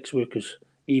 The sex workers.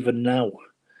 Even now,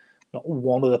 not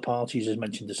one of the parties has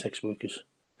mentioned the sex workers,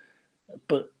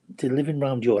 but they're living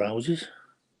round your houses.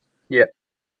 Yeah.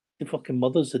 The fucking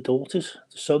mothers, the daughters,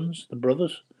 the sons, the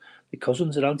brothers, the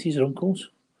cousins, the aunties, the uncles.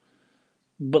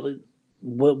 But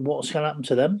what's going to happen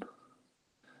to them?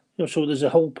 So there's a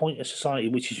whole point of society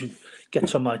which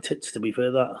gets on my tits. To be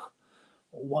fair, that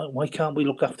why can't we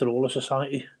look after all of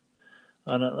society?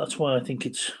 And that's why I think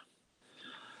it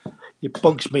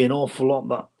bugs me an awful lot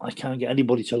that I can't get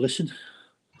anybody to listen.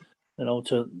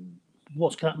 To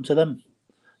what's going to happen to them.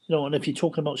 And if you're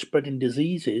talking about spreading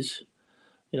diseases,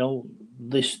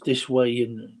 this way,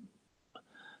 and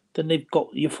then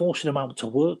you're forcing them out to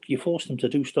work. You're forcing them to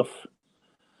do stuff,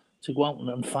 to go out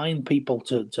and find people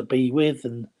to be with,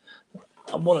 and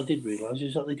what I did realise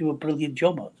is that they do a brilliant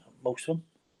job at most of them,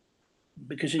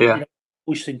 because I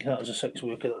always think that as a sex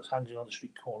worker that's hanging on the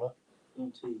street corner,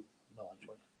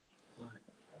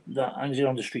 that hangs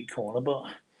on the street corner, but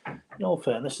in all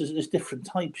fairness, there's different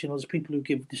types. There's people who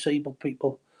give disabled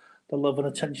people the love and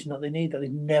attention that they need that they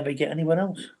never get anywhere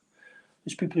else.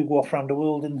 There's people who go off around the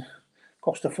world and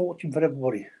cost a fortune for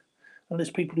everybody. And there's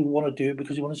people who want to do it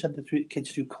because they want to send their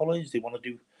kids to college. They want to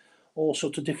do all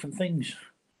sorts of different things.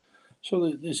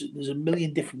 So there's a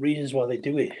million different reasons why they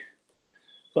do it.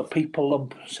 But people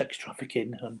lump sex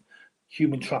trafficking and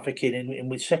human trafficking in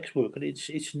with sex work, and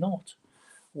it's not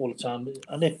all the time.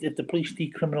 And if the police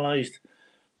decriminalised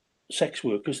sex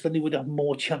workers, then they would have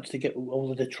more chance to get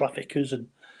all of the traffickers and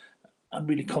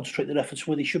really concentrate their efforts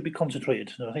where they should be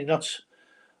concentrated. And I think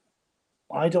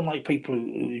I don't like people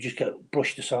who just get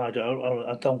brushed aside.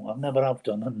 I don't. I never have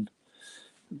done, and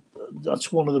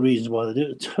that's one of the reasons why they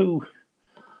do it. Two,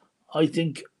 I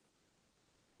think,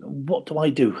 what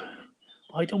do?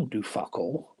 I don't do fuck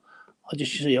all. I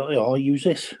just say, I use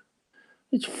this.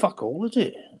 It's fuck all, is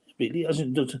it? It really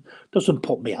doesn't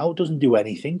put me out. Doesn't do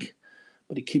anything,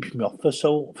 but it keeps me off.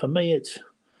 So for me, it's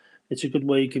a good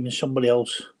way of giving somebody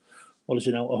else,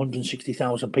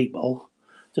 160,000 people,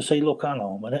 to say, look, hang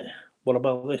on a minute. What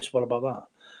about this? What about that?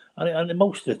 And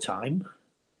most of the time,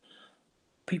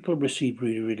 people are received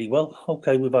really, really well.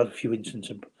 Okay, we've had a few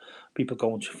instances of people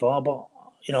going too far, but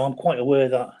I'm quite aware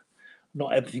that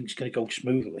not everything's going to go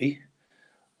smoothly.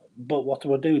 But what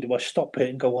do? Do I stop it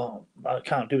and go, well, I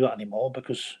can't do that anymore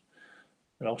because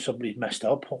somebody's messed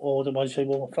up, or do I say,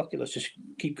 well, fuck it, let's just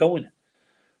keep going?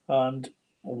 And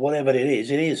whatever it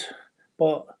is.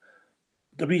 But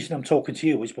the reason I'm talking to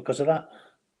you is because of that.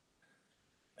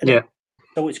 Yeah.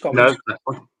 So it's got me.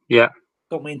 Yeah.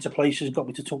 Got me into places, got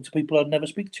me to talk to people I'd never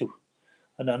speak to,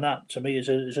 and that to me is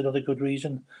another good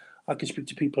reason. I can speak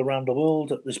to people around the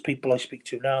world. There's people I speak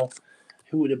to now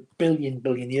who in a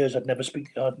billion years I'd never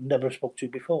spoke to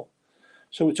before.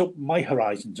 So it's up my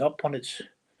horizons up, and it's,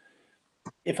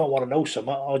 if I want to know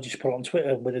something, I'll just put it on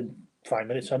Twitter. Within 5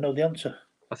 minutes, I know the answer.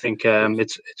 I think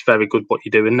it's very good what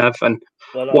you're doing, Nev. And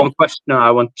one question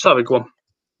sorry, go on.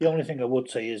 The only thing I would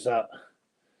say is that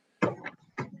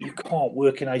you can't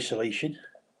work in isolation,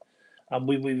 and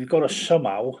we've got to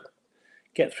somehow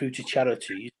get through to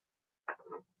charities.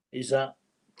 Is that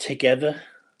together?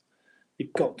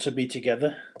 They've got to be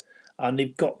together, and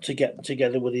they've got to get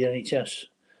together with the NHS,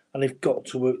 and they've got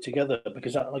to work together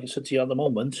because, like I said to you at the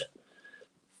moment,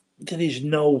 there is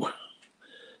no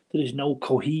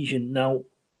cohesion now.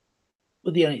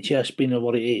 With the NHS being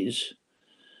what it is,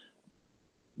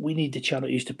 we need the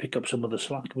charities to pick up some of the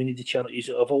slack. We need the charities.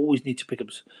 I've always need to pick up.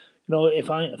 If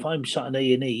I'm sat in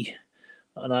A&E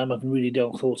and I'm having really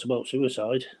dark thoughts about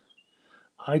suicide,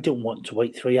 I don't want to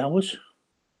wait 3 hours.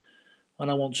 And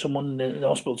I want someone in the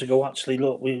hospital to go, actually,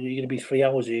 look, you're going to be 3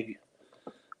 hours here.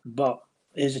 But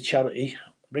here's a charity.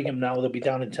 Bring them now. They'll be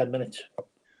down in 10 minutes.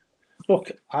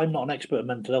 Look, I'm not an expert in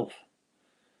mental health.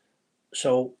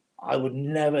 So I would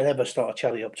never, ever start a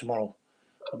charity up tomorrow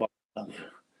about that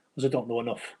because I don't know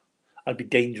enough. I'd be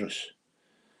dangerous.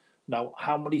 Now,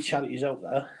 how many charities out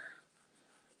there,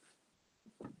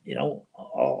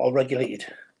 are regulated?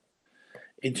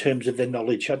 in terms of their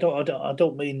knowledge. I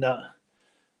don't mean that,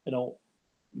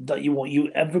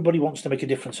 that everybody wants to make a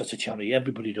difference at a charity.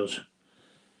 Everybody does.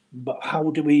 But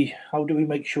how do we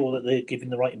make sure that they're giving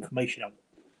the right information out?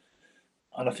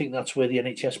 And I think that's where the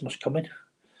NHS must come in.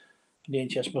 The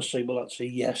NHS must say, well, actually,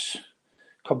 yes,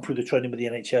 come through the training with the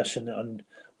NHS, and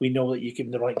we know that you're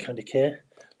giving the right kind of care.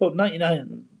 Look,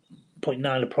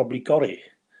 99.9 have probably got it,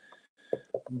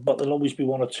 but there'll always be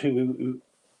one or two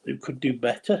who could do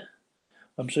better.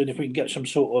 I'm saying if we can get some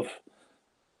sort of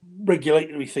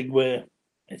regulatory thing where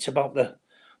it's about the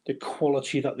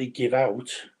quality that they give out,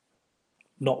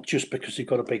 not just because they've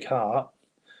got a big heart,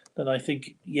 then I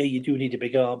think, yeah, you do need a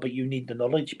big heart, but you need the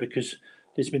knowledge, because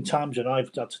there's been times when I've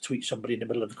had to tweet somebody in the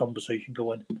middle of the conversation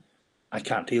going, I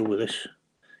can't deal with this.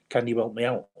 Can you help me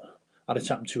out? And it's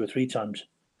happened 2 or 3 times.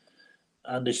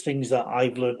 And there's things that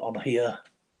I've learned on here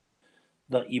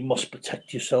that you must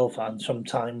protect yourself, and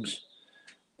sometimes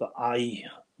that I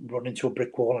run into a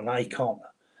brick wall and I can't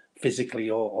physically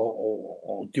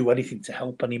or do anything to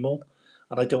help anymore,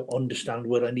 and I don't understand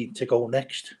where I need to go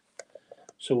next.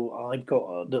 So I've got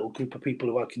a little group of people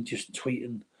who I can just tweet,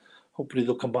 and hopefully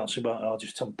they'll come back and say, I'll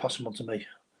just pass them on to me.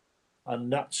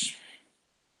 And that's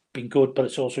been good, but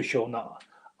it's also shown that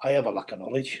I have a lack of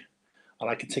knowledge and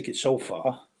I can take it so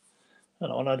far.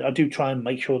 And I do try and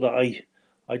make sure that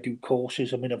I do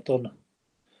courses. I mean, I've done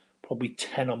probably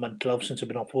 10 on mental health since I've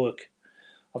been off work.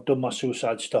 I've done my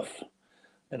suicide stuff.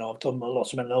 I've done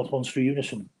lots of mental health ones through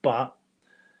Unison, but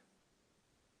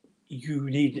you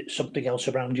need something else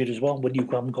around you as well when you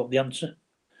haven't got the answer.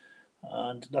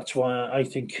 And that's why I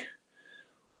think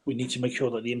we need to make sure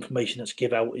that the information that's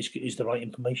given out is the right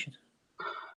information.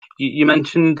 You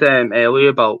mentioned earlier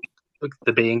about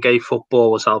there being gay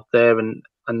footballers out there and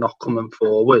not coming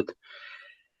forward.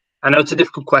 I know it's a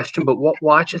difficult question, but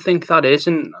why do you think that is,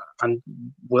 and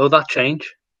will that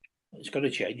change? It's going to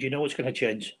change. It's going to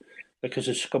change because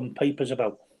there's scum papers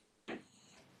about.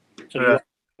 So Yeah.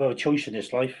 you have a choice in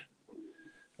this life.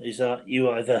 Is that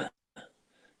you're either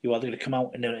going to come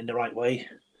out in the right way,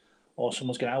 or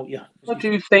someone's going to out you. What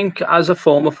do you think, as a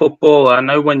former footballer? I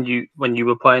know when you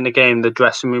were playing the game, the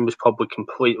dressing room was probably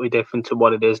completely different to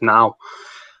what it is now.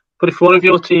 But if one of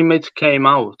your teammates came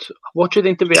out, what do you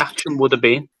think the reaction would have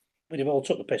been? We'd have all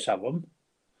took the piss out of them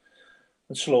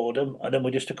and slaughtered them, and then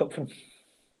we just took up from them.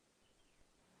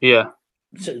 Yeah.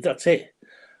 So that's it.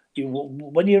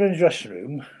 When you're in a dressing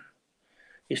room,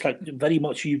 it's like very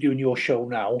much you doing your show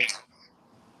now.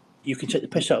 You can take the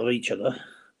piss out of each other.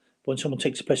 When someone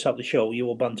takes the piss out of the show, you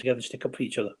all band together and stick up for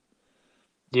each other.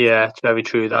 Yeah, it's very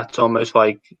true. That's almost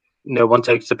like no one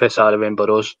takes the piss out of him but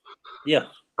us. Yeah.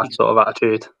 That sort of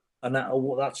attitude. And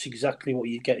that's exactly what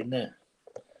you get in there.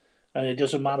 And it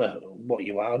doesn't matter what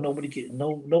you are.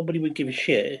 Nobody would give a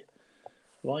shit.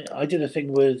 Right? I did a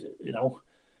thing with,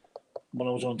 when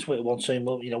I was on Twitter once saying,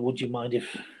 well, would you mind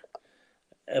if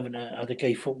Everton had a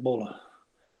gay footballer,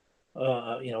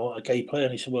 a gay player?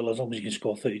 And he said, well, as long as you can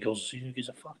score 30 goals a season, who gives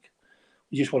a fuck?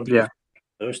 We just want to be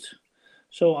first.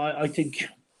 So I think,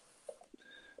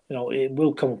 it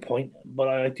will come a point, but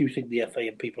I do think the FA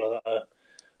and people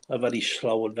are very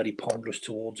slow and very ponderous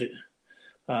towards it.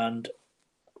 And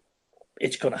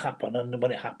it's going to happen. And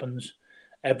when it happens,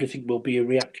 everything will be a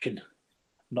reaction,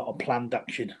 not a planned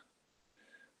action.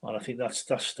 And I think that's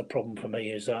the problem for me,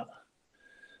 is that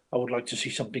I would like to see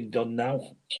something done now.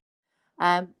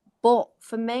 But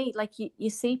for me, like you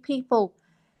see people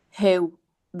who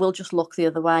will just look the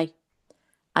other way.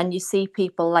 And you see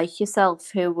people like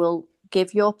yourself who will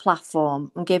give your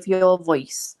platform and give your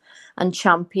voice and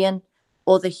champion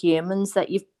other humans that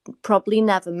you've probably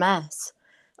never met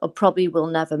or probably will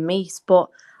never meet. But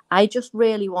I just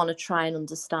really want to try and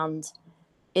understand,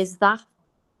 is that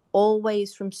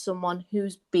always from someone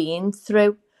who's been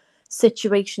through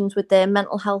situations with their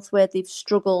mental health where they've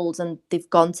struggled and they've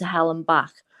gone to hell and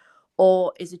back?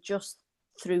 Or is it just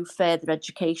through further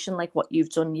education, like what you've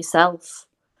done yourself,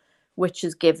 which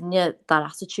has given you that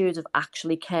attitude of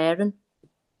actually caring?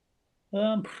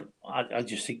 I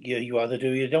just think you either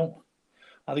do or you don't.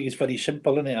 I think it's very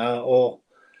simple, isn't it? Or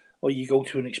you go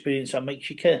to an experience that makes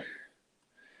you care.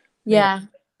 Yeah.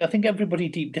 I think everybody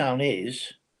deep down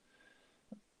is.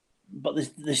 But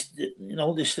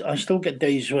this, I still get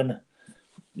days when,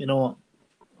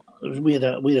 we had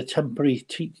a temporary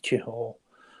teacher or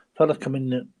fella come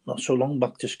in not so long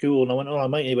back to school, and I went, "Oh,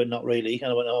 mate," he went, "Not really,"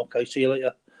 and I went, "Oh, okay, see you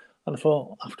later." And I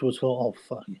thought afterwards, "Oh,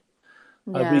 fuck."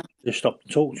 Yeah. I really just stopped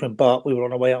and talked to him, but we were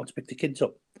on our way out to pick the kids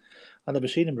up. I never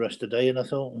seen him the rest of the day, and I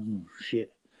thought,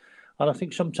 shit. And I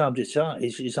think sometimes it's that,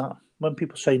 is that when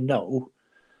people say no,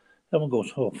 everyone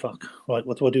goes, "Oh, fuck, right,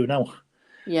 what do I do now?"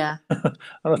 Yeah. And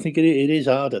I think it is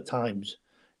hard at times.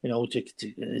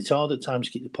 it's hard at times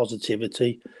to keep the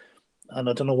positivity. And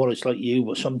I don't know what it's like you,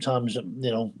 but sometimes,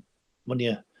 when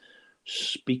you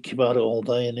speak about it all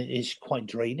day, and it is quite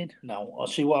draining. Now, I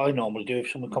see what I normally do.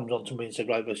 If someone comes on to me and says,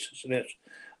 right, this,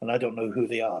 and I don't know who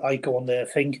they are, I go on their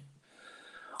thing,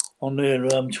 on their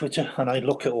Twitter, and I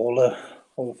look at all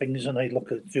the things, and I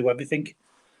look at through everything.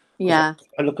 Yeah.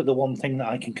 I look at the one thing that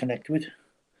I can connect with,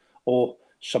 or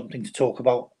something to talk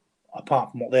about,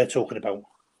 apart from what they're talking about.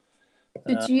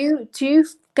 Do you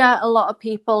get a lot of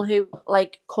people who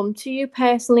come to you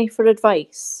personally for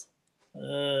advice?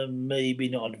 Maybe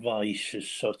not advice as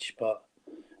such, but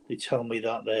they tell me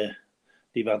that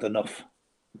they've had enough.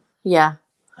 Yeah,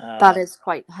 that is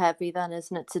quite heavy, then,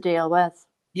 isn't it, to deal with?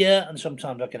 Yeah, and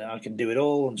sometimes I can do it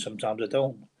all, and sometimes I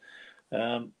don't.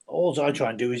 All I try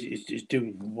and do is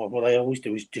do what I always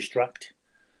do, is distract.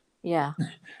 Yeah.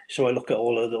 So I look at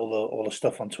all the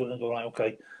stuff on Twitter and go, right,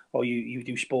 okay, you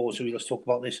do sports, so let's talk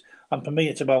about this. And for me,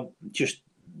 it's about just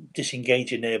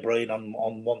disengaging their brain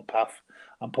on one path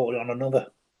and putting it on another.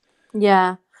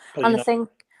 Yeah, But, and I think.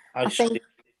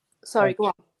 Sorry, go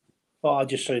on. Well, I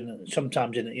just say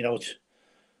sometimes it's,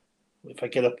 if I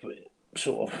get up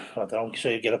sort of, I don't know,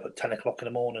 say I get up at 10 o'clock in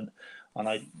the morning and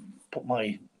I put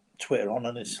my Twitter on,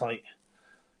 and it's like,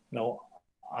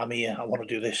 I'm here, I want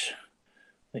to do this.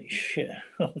 Like, shit,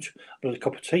 I've got a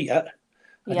cup of tea yet.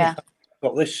 Yeah. I've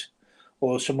got this.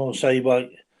 Or someone will say, well,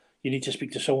 you need to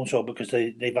speak to so-and-so because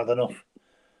they've had enough.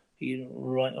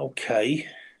 Right, okay.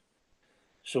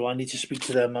 So I need to speak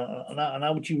to them. And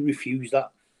how would you refuse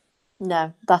that?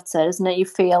 No, that's it, isn't it? You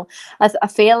feel, I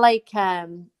feel like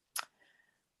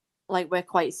we're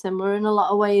quite similar in a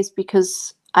lot of ways,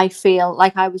 because I feel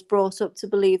like I was brought up to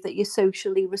believe that you're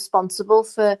socially responsible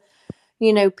for,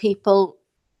 people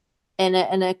in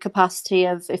a capacity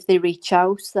of, if they reach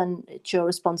out, then it's your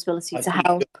responsibility to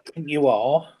help. I think you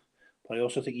are, but I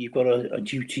also think you've got a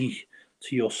duty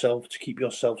to yourself to keep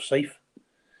yourself safe.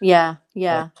 Yeah.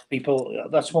 People,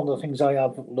 that's one of the things I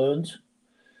have learned,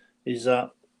 is that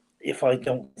if I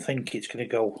don't think it's going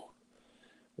to go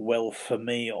well for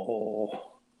me, or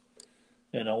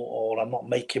I'm not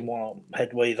making one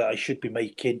headway that I should be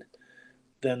making,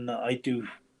 then I do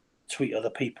tweet other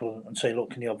people and say,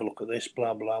 look, can you have a look at this,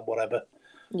 blah blah, whatever.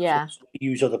 Yeah. So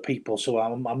use other people, so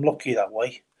I'm lucky that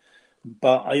way.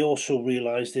 But I also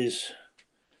realise there's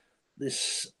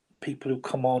people who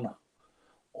come on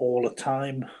all the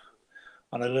time,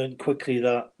 and I learned quickly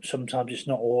that sometimes it's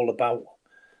not all about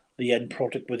the end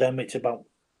product with them. It's about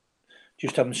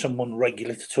just having someone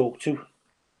regular to talk to.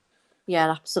 Yeah,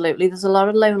 absolutely. There's a lot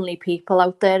of lonely people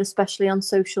out there, especially on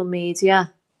social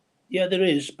media. Yeah, there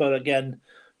is, but again,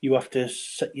 you have to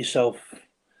set yourself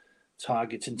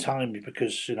targets and time,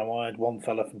 because I had one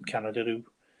fella from Canada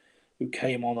who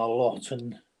came on a lot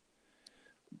and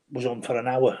was on for an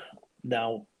hour.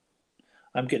 Now,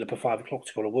 I'm getting up at 5 o'clock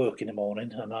to go to work in the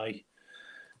morning, and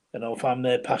if I'm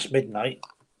there past midnight,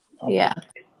 yes,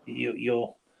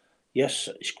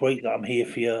 it's great that I'm here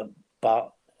for you, but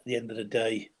at the end of the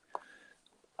day,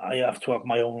 I have to have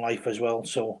my own life as well.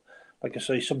 So, like I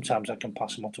say, sometimes I can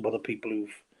pass them on to other people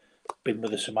who've been with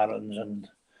the Samaritans and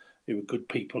who are good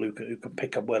people who can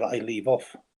pick up where I leave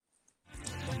off.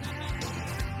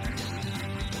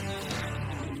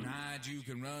 You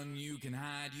can run, you can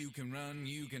hide, you can run,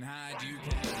 you can hide, you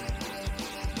can.